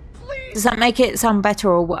 Does that make it sound better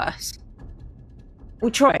or worse?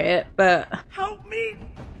 We'll try it, but help me.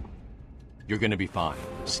 You're gonna be fine.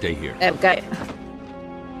 Stay here. There we go.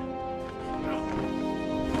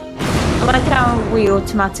 I like how we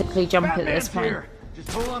automatically jump at this point. Here. Just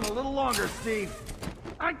hold on a little longer, Steve.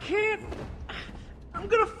 I can't. I'm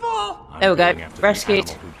gonna fall. There we go. Rescued.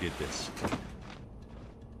 Who did this?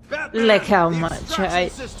 Batman, Look how the much extraction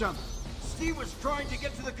system. Steve was trying to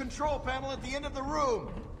get to the control panel at the end of the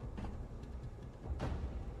room.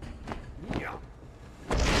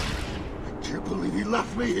 I can't believe he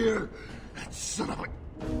left me here. That son of a...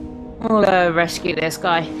 We'll rescue this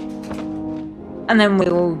guy. And then we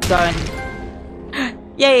will go and...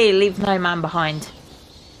 Yay, leave no man behind.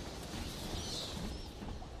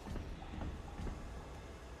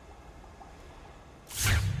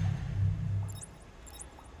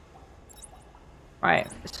 Right,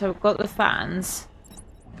 so we've got the fans.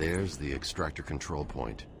 There's the extractor control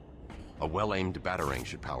point. A well-aimed batarang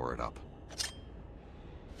should power it up.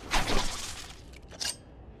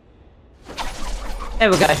 There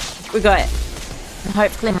we go. We got it. And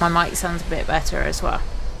hopefully my mic sounds a bit better as well.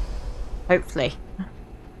 Hopefully.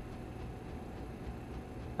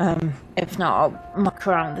 If not, I'll muck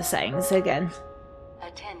around the settings again.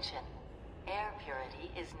 Attention. Air purity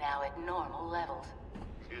is now at normal levels.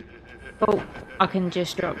 Oh, I can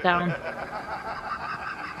just drop down.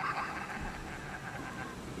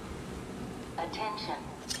 Attention.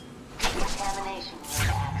 Contamination room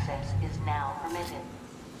access is now permitted.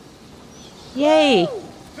 Yay!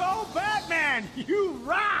 Go Batman! You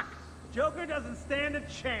rock! Joker doesn't stand a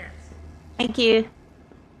chance. Thank you.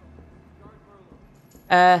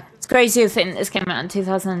 It's crazy to think this came out in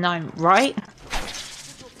 2009, right?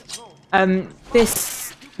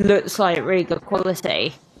 This looks like really good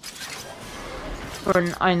quality for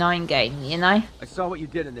an 09 game, you know? I saw what you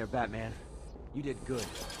did in there, Batman. You did good.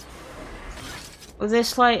 Will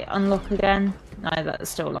this light unlock again? No,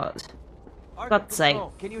 that's still locked. God's sake.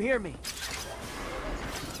 Can you hear me?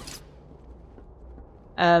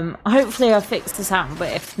 Hopefully I'll fix the sound,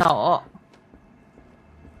 but if not,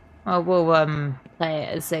 well, we'll play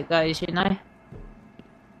it as it goes, you know?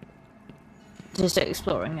 Just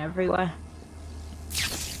exploring everywhere.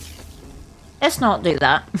 Let's not do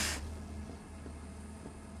that.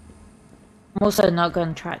 I'm also not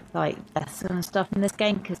going to track like deaths and stuff in this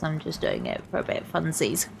game because I'm just doing it for a bit of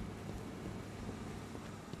funsies.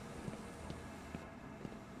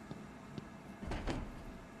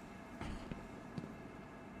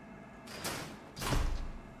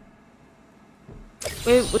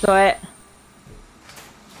 We got it.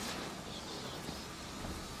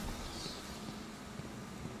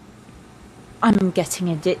 I'm getting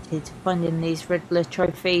addicted to finding these Riddler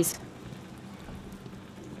trophies.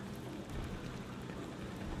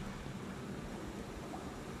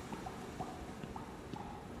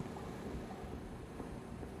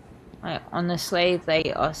 Like, honestly,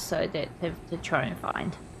 they are so addictive to try and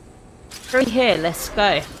find. Through here, let's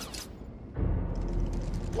go.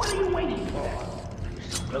 What are you waiting for?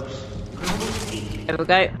 Close. There we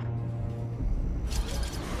go.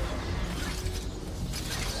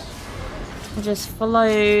 Just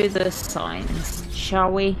follow the signs,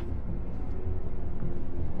 shall we?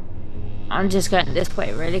 I'm just going this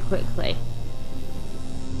way really quickly.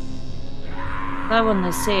 I want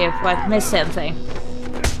to see if I've missed anything.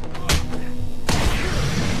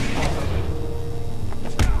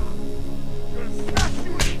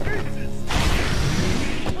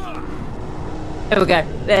 There we go.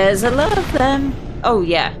 There's a lot of them. Oh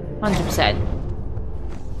yeah, 100%.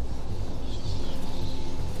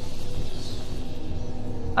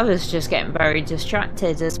 I was just getting very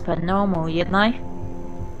distracted as per normal, you know?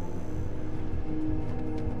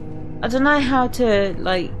 I don't know how to,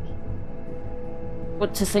 like,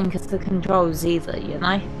 what to think of the controls either, you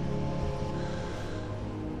know?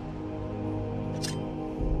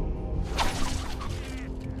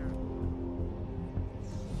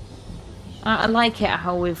 I like it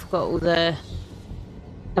how we've got all the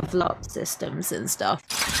level up systems and stuff.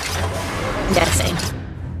 I'm guessing.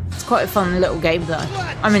 It's quite a fun little game though.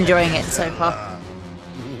 I'm enjoying it so far.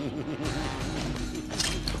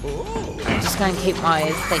 I'm just going to keep my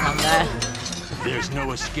thing on there. There's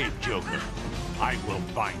no escape, Joker. I will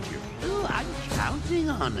find you. Oh, I'm counting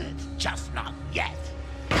on it. Just not yet.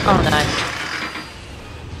 Oh no.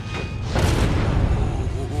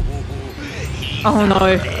 Oh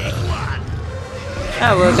no.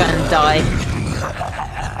 Oh, we're gonna die.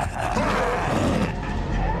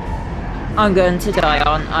 I'm going to die,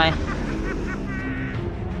 aren't I?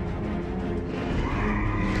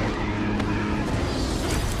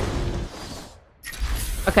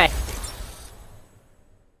 Okay.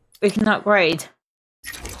 We can upgrade.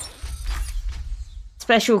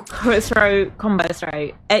 Special throw, combo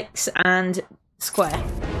throw, X and square.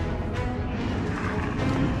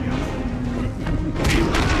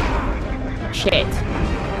 Shit.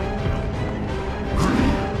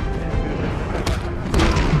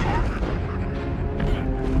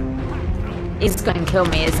 He's going to kill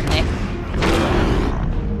me, isn't he?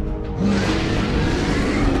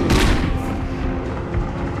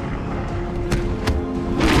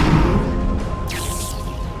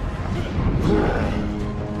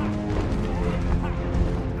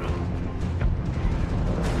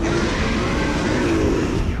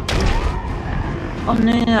 Oh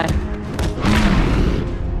no.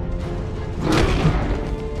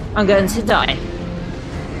 I'm going to die.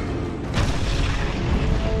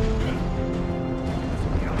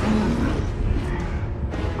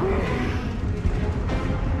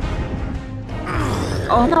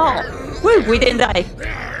 Oh no! Woo, we didn't die.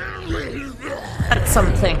 That's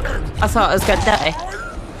something. I thought I was gonna die.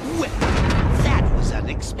 Well, that was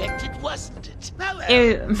unexpected, wasn't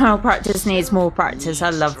it? Malpractice needs more practice. I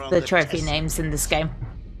love the trophy names in this game.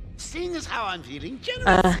 Seeing as how I'm feeling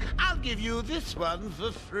generous, I'll give you this one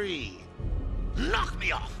for free. Knock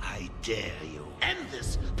me off, I dare you. End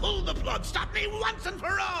this. Pull the plug. Stop me once and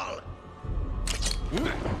for all.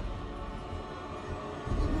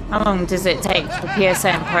 How long does it take for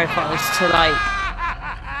PSN profiles to, like,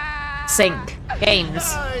 sync games?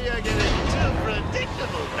 Oh, you're getting too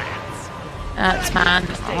predictable, Bats. That's man.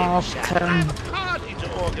 Arkham. Party to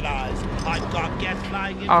organize. I've got guests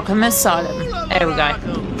flying in. Arkham Asylum. There we go.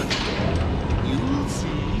 You'll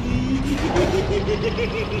see.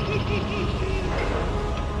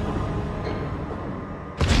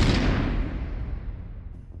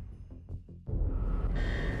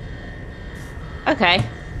 Okay.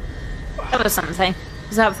 That was something.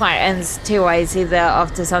 Because that fight ends two ways, either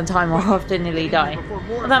after some time or after nearly die.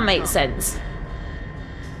 Well, that makes sense.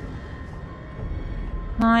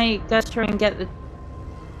 Can I go through and get the...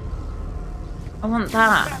 I want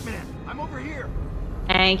that. Batman, I'm over here.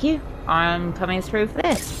 Thank you. I'm coming through for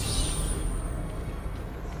this.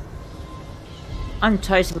 I'm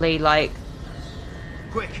totally, like...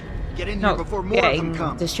 Quick, get in here before more of them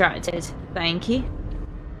come. Distracted. Thank you.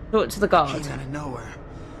 Talk to the guard. Came out of nowhere.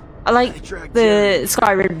 I like the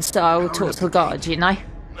Skyrim style talk to the guard, you know?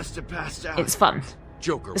 Must have passed out. It's fun.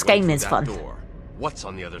 Joker, this game is fun. Door. What's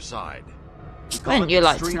on the other side? Wouldn't you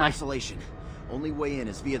like to know? Isolation. Only way in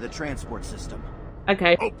is via the transport system.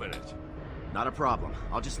 Okay. Open it. Not a problem.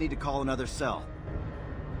 I'll just need to call another cell.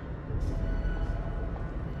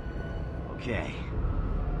 Okay.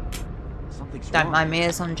 Something's wrong. Don't mind me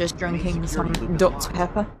as I'm just drinking some Dr.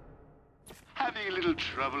 Pepper. Having a little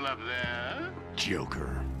trouble up there?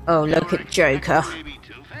 Joker. Oh, look at Joker.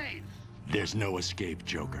 There's no escape,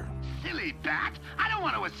 Joker. Silly bat! I don't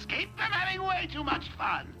want to escape. I'm having way too much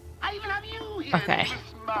fun. I even have you here okay. with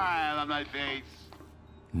a smile on my face.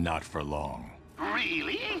 Not for long.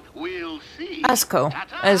 Really? We'll see. That's cool.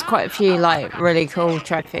 There's quite a few, like, really cool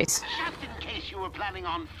trophies. Just in case you were planning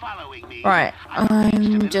on following me. Right,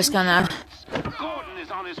 I'm just gonna... Gordon is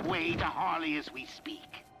on his way to Harley as we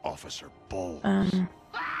speak. Officer Bowles.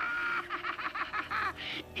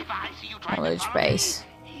 If I see you try knowledge base.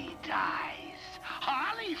 He dies.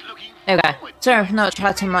 Harley's looking okay, sorry for not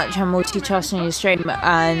chatting much. I'm multitasking your stream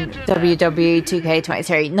and WWE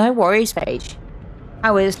 2K23. No worries, Paige.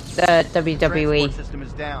 How is the WWE? System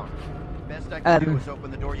is down. Best I can do is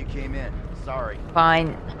open the door you came in. Sorry.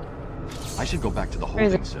 Fine. I should go back to the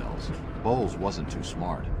holding cells. Bowles wasn't too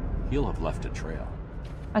smart. He'll have left a trail.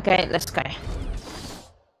 Okay, let's go.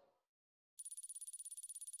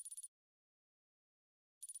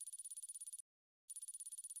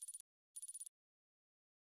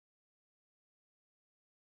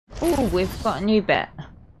 Oh, we've got a new bit.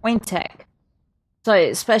 Wing Tech.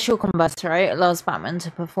 So, special combo throw allows Batman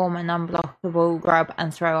to perform an unblockable grab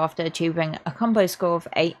and throw after achieving a combo score of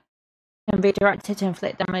 8. Can be directed to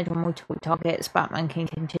inflict damage on multiple targets. Batman can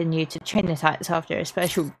continue to chain attacks after a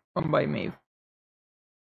special combo move.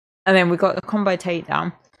 And then we got the combo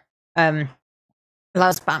takedown.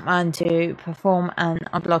 Allows Batman to perform an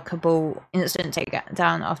unblockable instant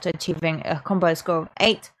takedown after achieving a combo score of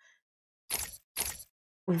 8.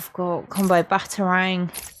 We've got combo batarang.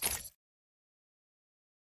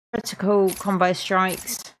 Critical combo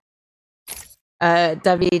strikes.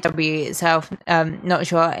 WWE itself, not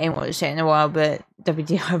sure, I ain't watched it in a while, but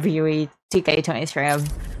WWE 2K23, I'm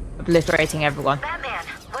obliterating everyone. Batman,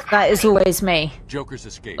 that is always me. Joker's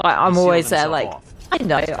escaped. Like, I'm always there, like, I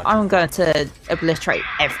know, I'm going to obliterate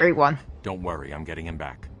everyone. Don't worry, I'm getting him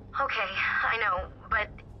back. Okay, I know, but...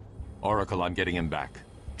 Oracle, I'm getting him back.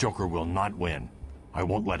 Joker will not win. I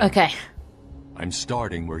won't let him. Okay. I'm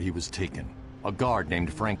starting where he was taken. A guard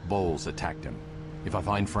named Frank Bowles attacked him. If I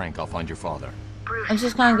find Frank, I'll find your father. I'm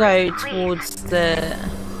just going to go towards the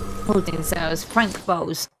holding cells. Frank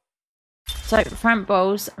Bowles. So, Frank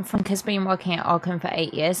has been working at Arkham for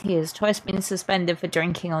 8 years. He has twice been suspended for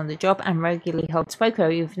drinking on the job and regularly held poker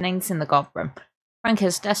evenings in the golf room. Frank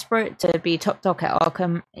is desperate to be top dog at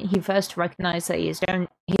Arkham. He first recognized that he is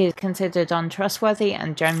considered untrustworthy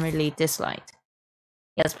and generally disliked.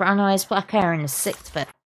 He has brown eyes, black hair, and a sixth foot.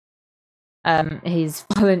 His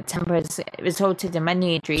violent temper has resulted in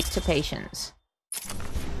many injuries to patients.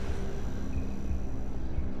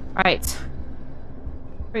 Right.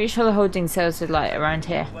 Pretty sure the holding cells are like around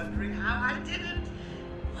here. Wondering how I didn't.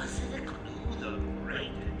 Was it a clue the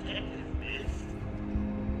great detective missed?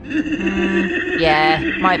 Yeah,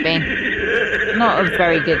 might be. Not a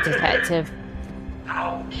very good detective.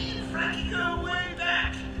 Oh, me and Frankie go way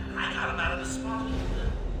back. I got him out of the spot of the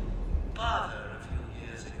bother a few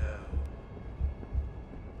years ago.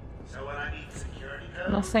 So when I need security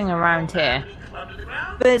codes, nothing around here.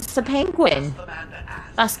 But it's the Penguin.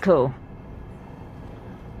 That's cool.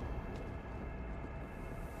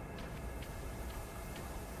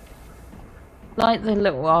 Like the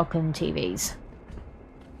little Arkham TVs.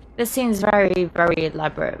 This seems very, very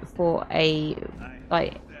elaborate for a,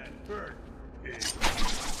 like... He's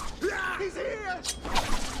here!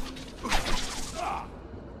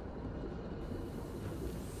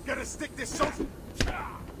 Gotta stick this something.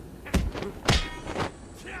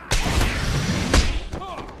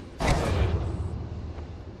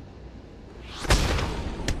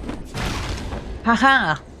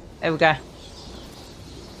 Haha! There we go.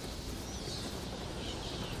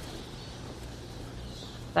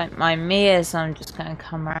 Don't mind me as I'm just going to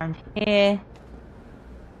come around here.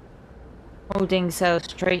 Holding cells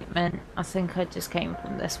treatment. I think I just came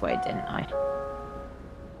from this way, didn't I?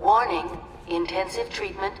 Warning. Intensive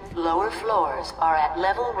treatment, lower floors are at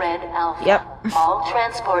level red alpha. Yep. All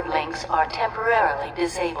transport links are temporarily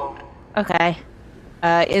disabled. Okay.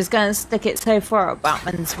 It's gonna stick it so far up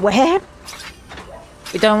Batman's where?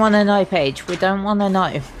 We don't want to know, Paige. We don't want to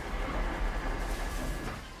know.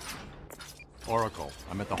 Oracle,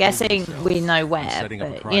 I'm at the guessing we know where,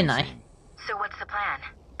 but you know. So what's the plan?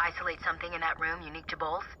 Isolate something in that room unique to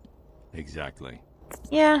both? Exactly.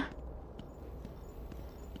 Yeah.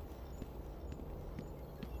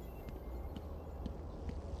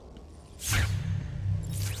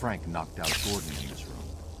 Frank knocked out Gordon in this room.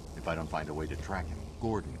 If I don't find a way to track him,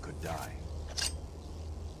 Gordon could die.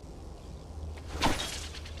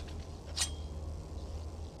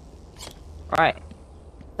 Right.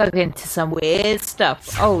 Dug into some weird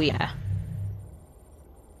stuff. Oh, yeah.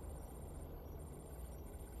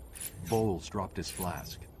 Bowles dropped his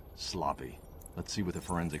flask. Sloppy. Let's see what the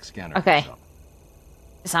forensic scanner Okay. picks up.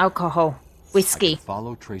 It's alcohol. Whiskey. I can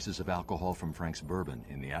follow traces of alcohol from Frank's bourbon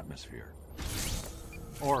in the atmosphere.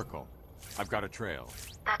 Oracle, I've got a trail.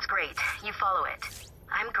 That's great. You follow it.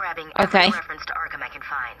 I'm grabbing Okay. every reference to Arkham I can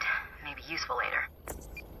find. Maybe useful later.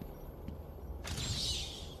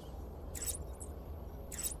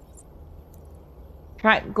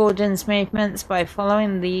 Track Gordon's movements by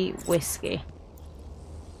following the whiskey.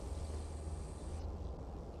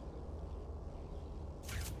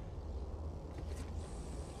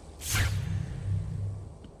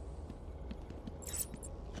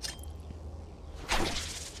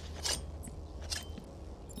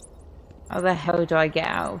 How the hell do I get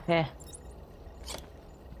out of here?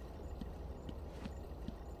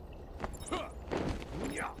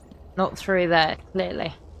 Not through there,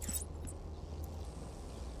 clearly.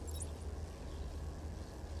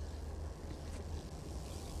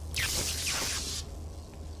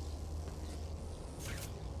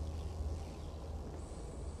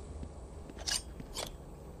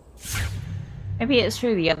 Maybe it's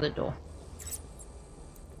through the other door.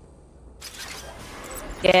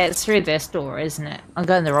 Yeah, it's through this door, isn't it? I'm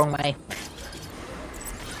going the wrong way.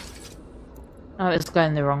 I was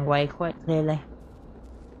going the wrong way, quite clearly.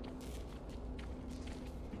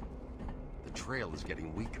 The trail is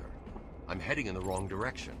getting weaker. I'm heading in the wrong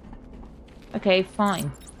direction. Okay,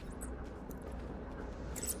 fine.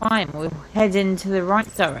 Fine, we'll head into the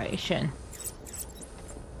right direction.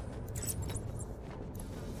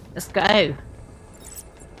 Let's go.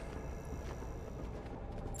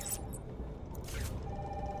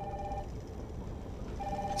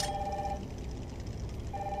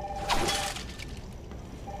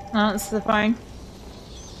 That's the phone.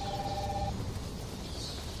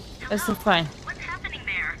 That's the phone. What's happening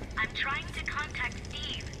there? I'm trying to contact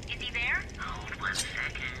Steve. Is he there? Hold 1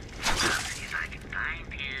 second. I'll see if I can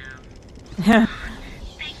find him.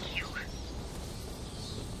 Thank you.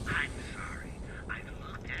 I'm sorry. I've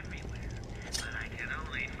looked everywhere, but I can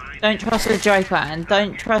only find Don't trust the Joker and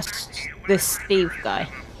don't trust this Steve guy.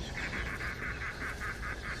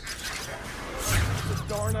 This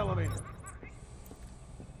darn elevator.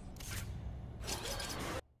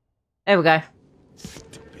 There we go.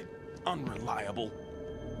 Stupid, unreliable.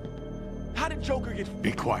 How did Joker get?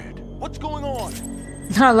 Be quiet. What's going on?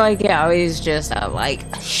 I like it how he's just like,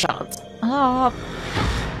 shut up.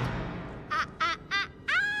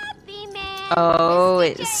 Oh,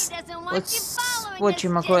 it's what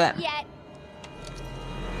you call it?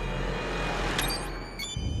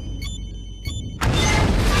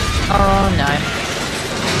 Oh no.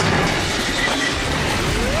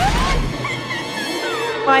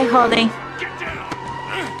 Bye, Holly.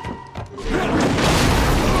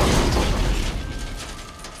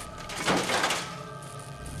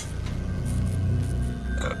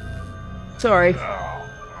 Sorry. What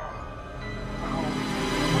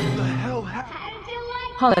the hell happened?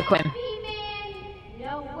 Harlequin.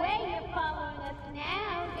 No way you're following us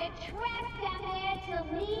now. You're trapped down there till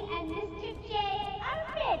me and Mr. J are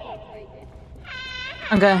ready for you.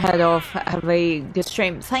 I'm gonna head off. Have a good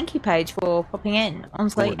stream. Thank you, Paige, for popping in.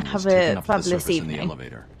 Honestly, have a fabulous evening.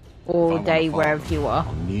 Or day, wherever you are.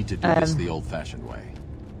 I'll need to do this the old-fashioned way.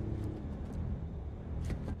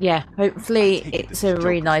 Yeah, hopefully it's a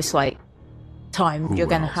really nice like time you're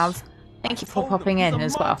gonna have. Thank you for popping in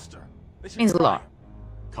as well. It means a lot.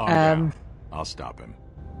 Calm down. I'll stop him.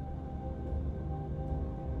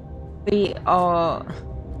 We are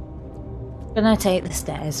gonna take the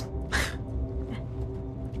stairs.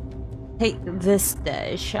 Take the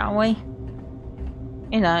stairs, shall we?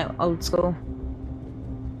 You know, old school.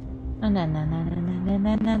 Batman.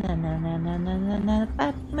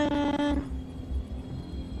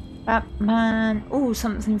 Batman. Oh,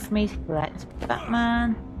 something for me to collect.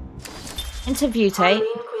 Batman. Interview tape.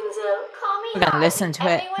 We're gonna listen to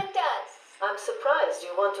it. Everyone does. I'm surprised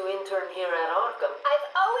you want to intern here at Arkham. I've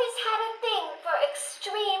always had a thing for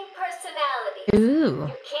extreme personalities.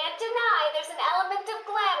 Ooh. You can't deny there's an element of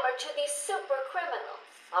glamour to these super criminals.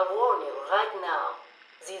 I'll warn you right now.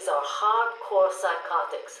 These are hardcore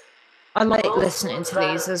psychotics. I like listening to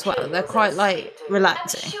these as well. They're quite like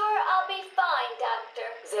relaxing. I'm sure I'll be fine, Doctor.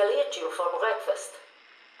 They'll eat you for breakfast.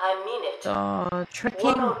 I mean it. Oh,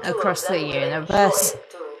 trekking across the universe.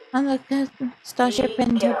 And look at Starship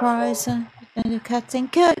Enterprise and Captain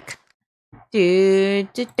Kirk. Do.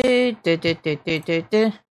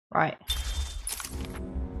 Right.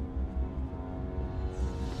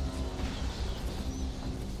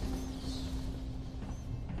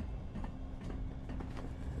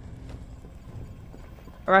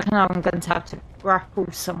 I reckon I'm going to have to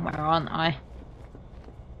grapple somewhere, aren't I?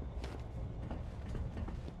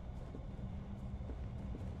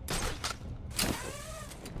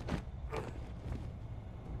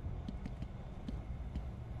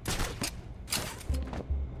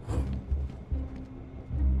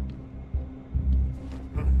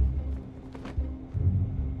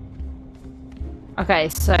 Okay,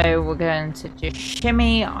 so we're going to just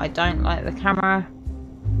shimmy. I don't like the camera.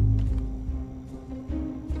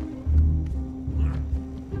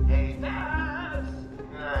 Hey, Babs!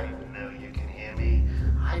 I know you can hear me.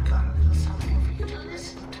 I've got a little something for you to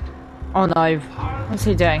listen to. Oh no. What's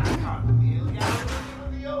he doing?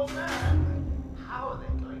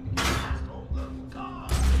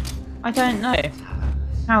 I don't know.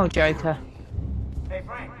 How, Joker? Hey,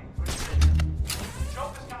 Frank.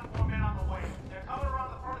 Joker's got more men on the way. They're coming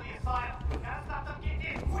around the front of the asylum. We gotta stop them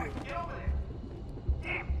getting in. Quick, get over there.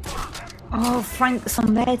 Damn. Oh, Frank's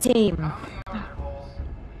on their team.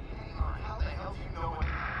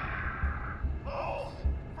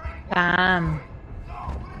 Damn.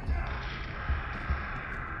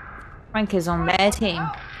 Frank is on their team.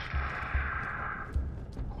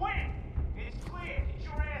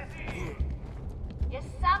 You're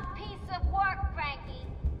some piece of work, Frankie.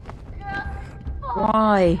 Girls,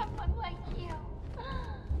 Why? someone like you.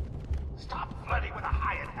 Stop flirting with a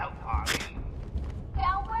hired help, Harley.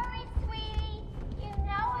 Don't worry, sweetie. You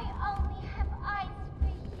know I only have eyes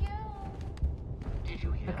for you. Did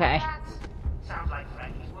you hear Okay. that? Sounds like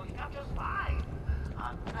Frankie's working out just fine.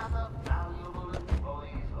 Another valuable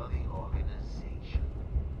employee for the organization.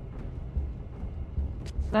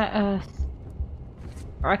 Let us.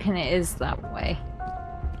 I reckon it is that way.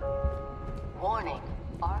 Warning.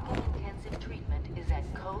 Arkham Intensive Treatment is at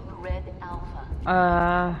Code Red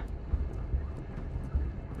Alpha.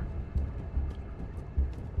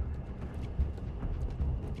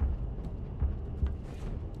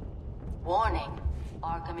 Warning.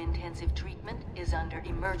 Arkham Intensive Treatment is under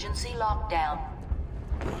emergency lockdown.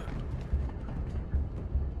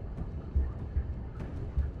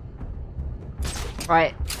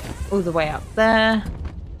 Right. All the way up there.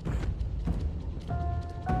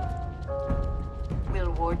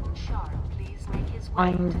 Will Warden Sharp please make his way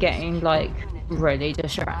I'm to getting the like secure unit? really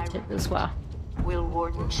distracted as well. Will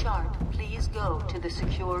Warden Sharp please go to the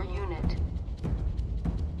secure unit?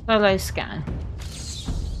 Solo scan.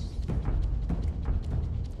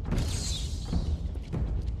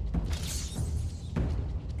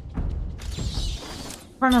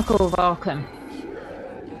 Chronicle of Arkham.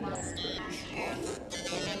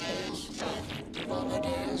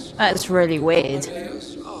 That's really weird.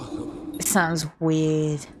 It sounds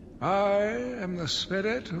weird. I am the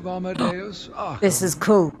spirit of Amadeus Arkham. This is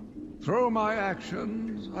cool. Through my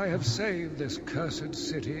actions, I have saved this cursed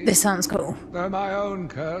city. This sounds cool. Though my own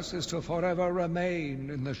curse is to forever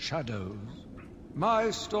remain in the shadows.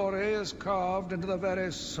 My story is carved into the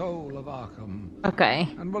very soul of Arkham. Okay.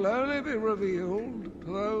 And will only be revealed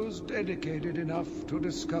to those dedicated enough to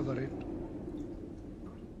discover it.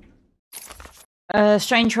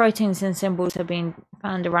 Strange writings and symbols have been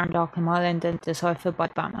found around Arkham Island and deciphered by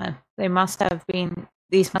Batman. These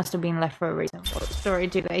must have been left for a reason. What story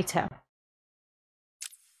do they tell?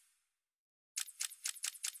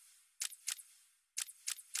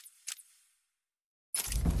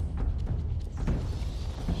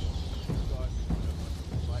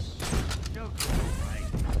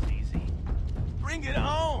 Bring it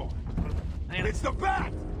on! It's the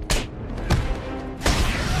bat!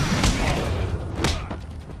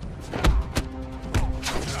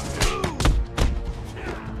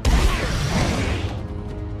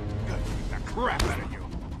 Crap out of you!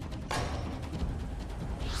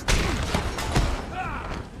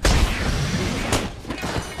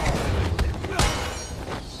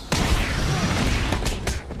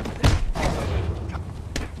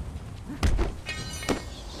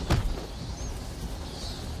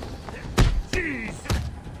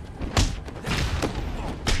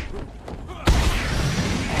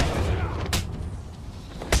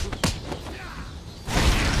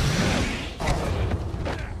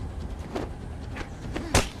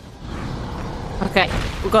 Okay,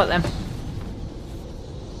 we got them.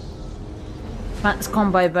 Max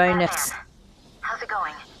combo bonus. Batman. How's it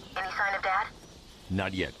going? Any sign of Dad?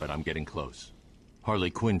 Not yet, but I'm getting close. Harley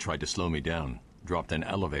Quinn tried to slow me down. Dropped an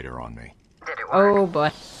elevator on me. Did it work? Oh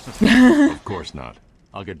boy. Of course not.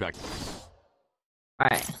 I'll get back.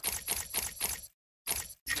 Alright.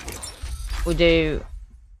 We'll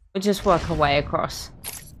just work our way across.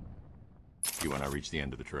 You want to reach the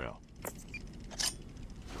end of the trail.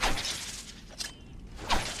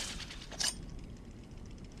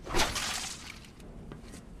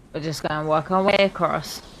 We're just gonna work our way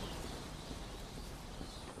across.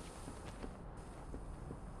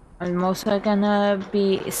 I'm also gonna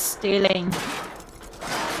be stealing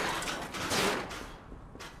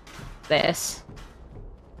this.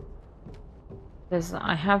 Because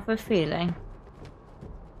I have a feeling.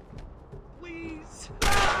 Please!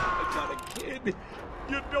 I'm not a kid!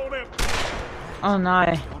 You don't have to. Oh no. You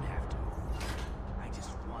don't have to. I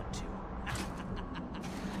just want to.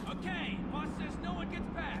 Okay, boss says no one gets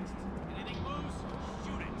past. Anything moves,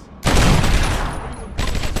 shoot it.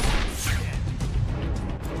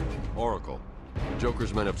 Oracle,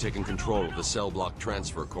 Joker's men have taken control of the cell block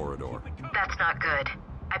transfer corridor. That's not good.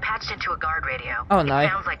 I patched into a guard radio. Oh no. It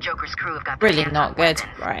sounds like Joker's crew have got really not good.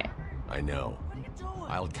 Right. I know.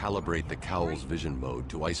 I'll calibrate the Cowl's vision mode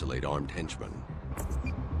to isolate armed henchmen.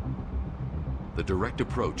 The direct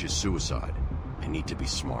approach is suicide. I need to be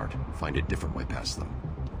smart. Find a different way past them.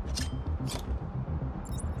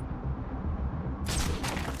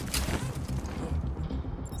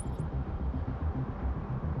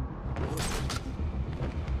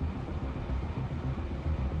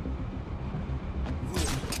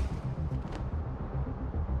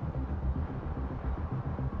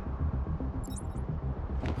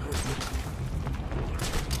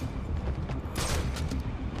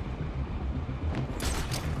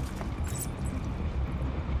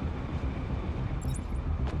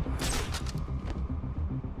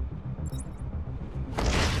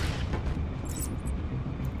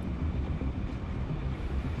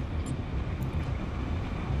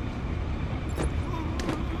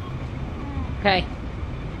 Okay.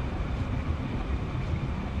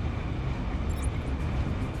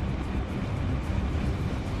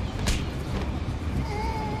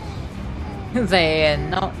 They're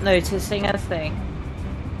not noticing a thing.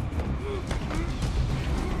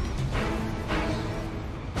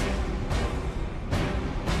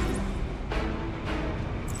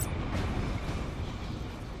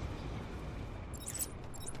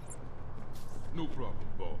 No problem,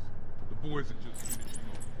 boss. The boys are just finishing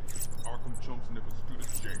off. Arkham chumps never stood a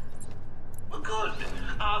chance. Well, good.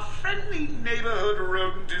 Our friendly neighborhood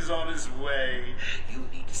rodent is on his way. You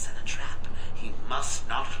need to set a trap. He must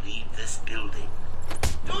not leave this building.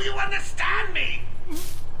 Do you understand me?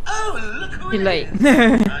 Oh, look who You're it late.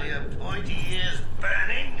 is. Are your pointy ears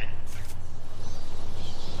burning?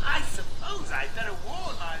 I suppose I'd better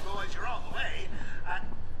warn my boys you're on the way.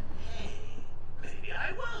 Hey, maybe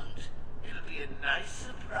I won't. It'll be a nice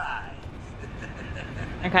surprise.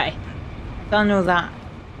 Okay. Done all that.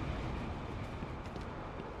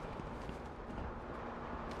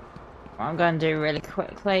 What I'm going to do really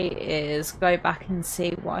quickly is go back and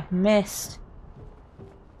see what I've missed.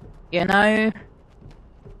 You know?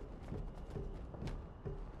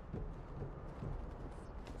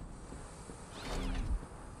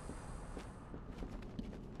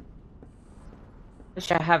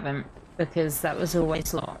 Which I haven't, because that was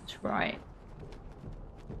always locked, right?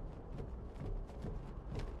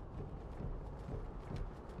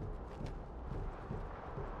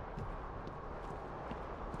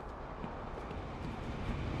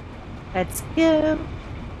 Let's go.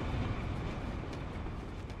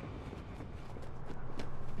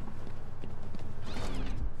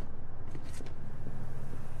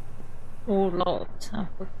 All locked. Oh,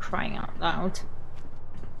 we're crying out loud.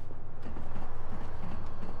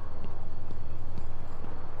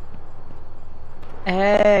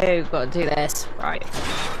 Oh, gotta do this. Right.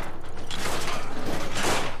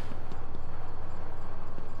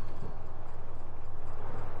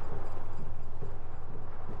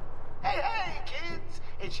 Hey, kids!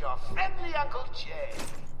 It's your friendly Uncle Jay.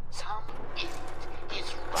 Some idiot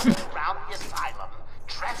is running around the asylum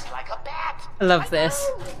dressed like a bat. I love this.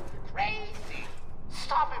 Crazy.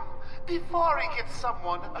 Stop him before he gets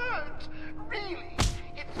someone hurt. Really,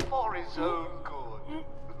 it's for his own good.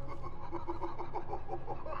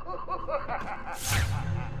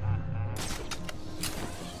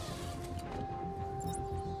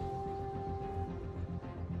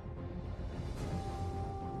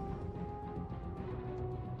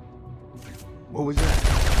 What was that?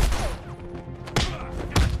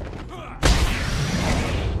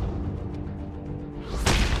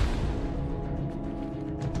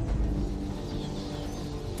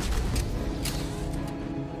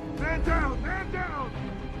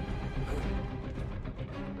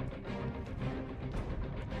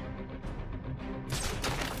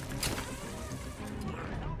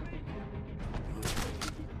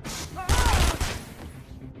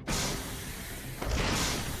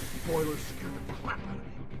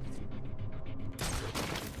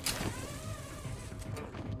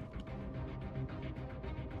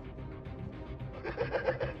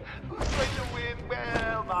 Who's going to win?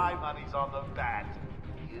 Well, my money's on the bat.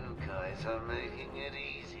 You guys are making it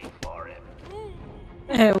easy for him.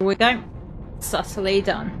 There we go. Subtly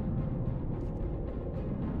done.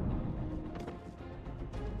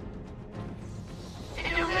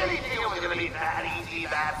 Did you really think it was going to be that easy,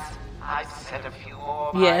 Bats? I sent a few more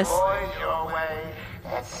of Yes. my boys your way.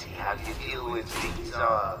 Let's see how you deal with these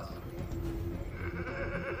odds.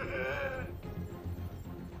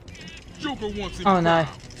 Joker wants him Oh no.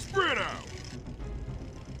 spread out.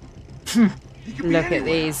 Look at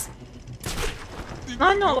these.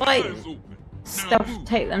 I'm not like stuff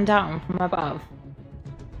take them down from above.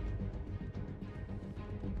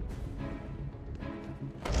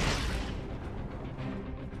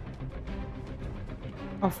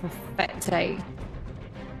 Oh, for feck's sake.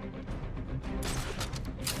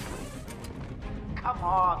 Come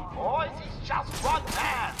on, boys, he's just one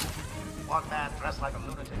man. One man dressed like a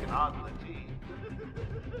lunatic and armed with tea.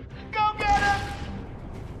 Go get him!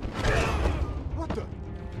 What the?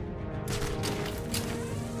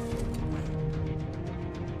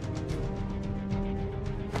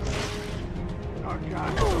 Oh,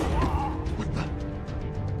 God. What the?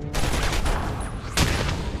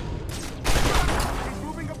 He's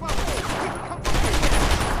moving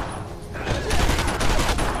above.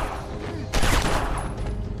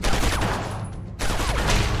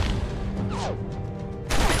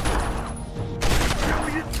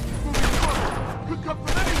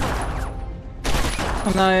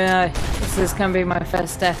 Oh no, no. This is gonna be my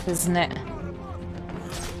first death, isn't it?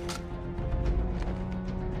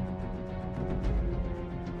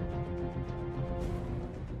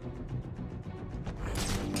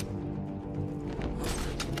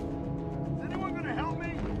 Is anyone gonna help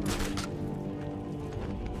me?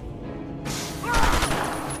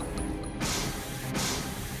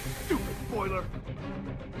 Stupid spoiler.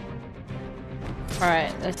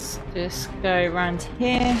 Alright, let's just go around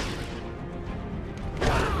here.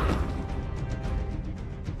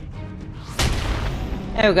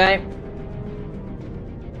 There we go.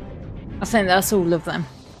 I think that's all of them.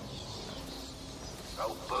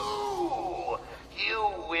 So boo!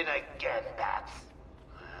 You win again, Bats.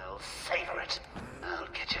 I'll savor it. I'll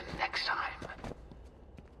get you next time.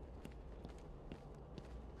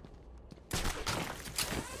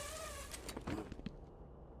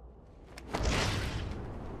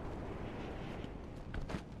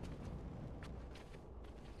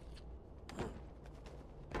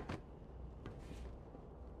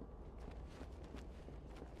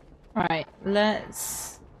 Right,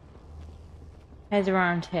 let's head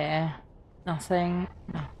around here. Nothing,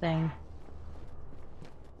 nothing.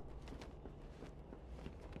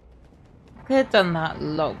 Could have done that a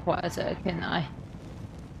lot quieter, couldn't I?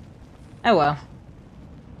 Oh well.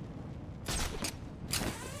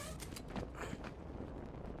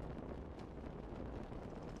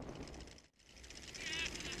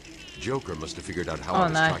 Joker must have figured out how Oh, I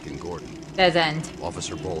was no. tracking Gordon. Dead end.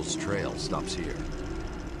 Officer Bowles' trail stops here.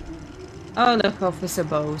 Oh look, Officer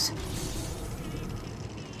Bowles.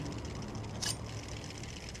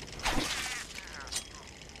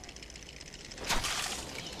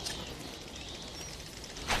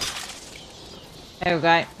 There we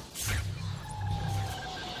go.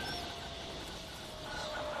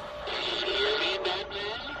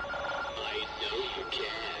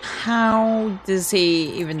 How does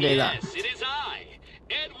he even do that? Yes, it is I,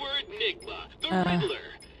 Edward Nigma, the Riddler,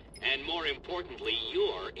 and more importantly,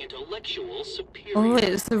 your intellectual superior. Oh,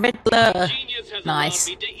 it's the Riddler. Genius has Nice.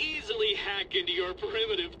 allowed me to easily hack into your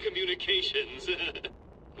primitive communications.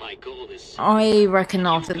 My goal is I reckon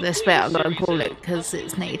after this bit I'm gonna call it because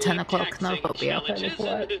it's nearly 10 o'clock and I've got to be up early for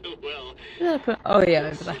work. well, Oh yeah,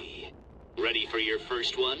 over there. ready for your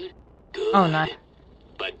first one? Good. Oh no.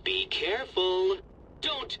 But be careful.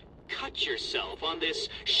 Don't cut yourself on this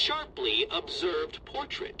sharply observed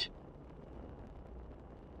portrait.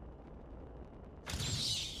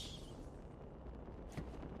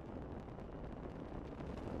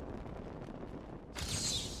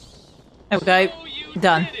 There we go.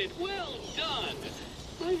 Done. Did it. Well done.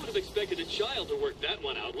 I would have expected a child to work that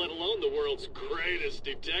one out, let alone the world's greatest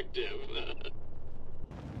detective.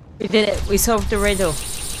 We did it. We solved the riddle.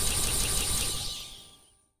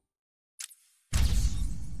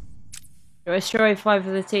 Destroy 5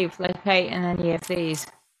 of the teeth. Locate in any of these.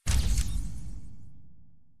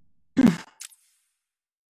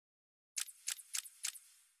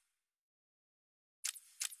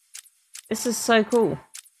 This is so cool.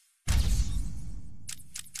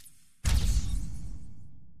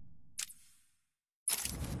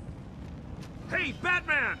 Hey,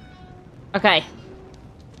 Batman! Okay.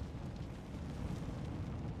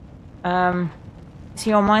 Is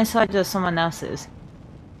he on my side or someone else's?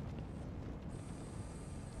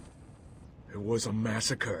 It was a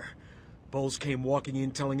massacre. Bowles came walking in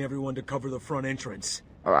telling everyone to cover the front entrance.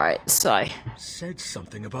 Alright, so... Said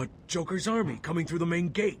something about Joker's army coming through the main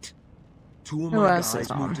gate. Two of Who my else guys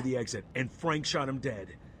is on? moved to the exit, and Frank shot him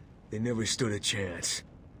dead. They never stood a chance.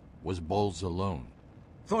 Was Bowles alone?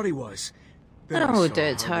 Thought he was. I don't want to do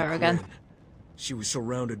it to her again. She was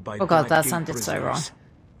surrounded by Oh god, that Blackgate sounded so wrong. prisoners.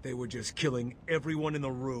 They were just killing everyone in the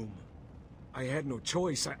room. I had no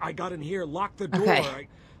choice. I got in here, locked the door. Okay.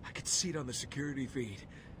 I could see it on the security feed.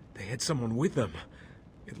 They had someone with them.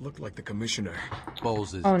 It looked like the commissioner.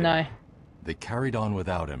 Bowles is Oh dead. no. They carried on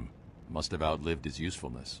without him. Must have outlived his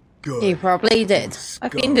usefulness. Good. He probably did.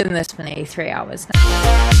 I've been doing this for nearly 3 hours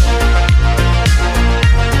now.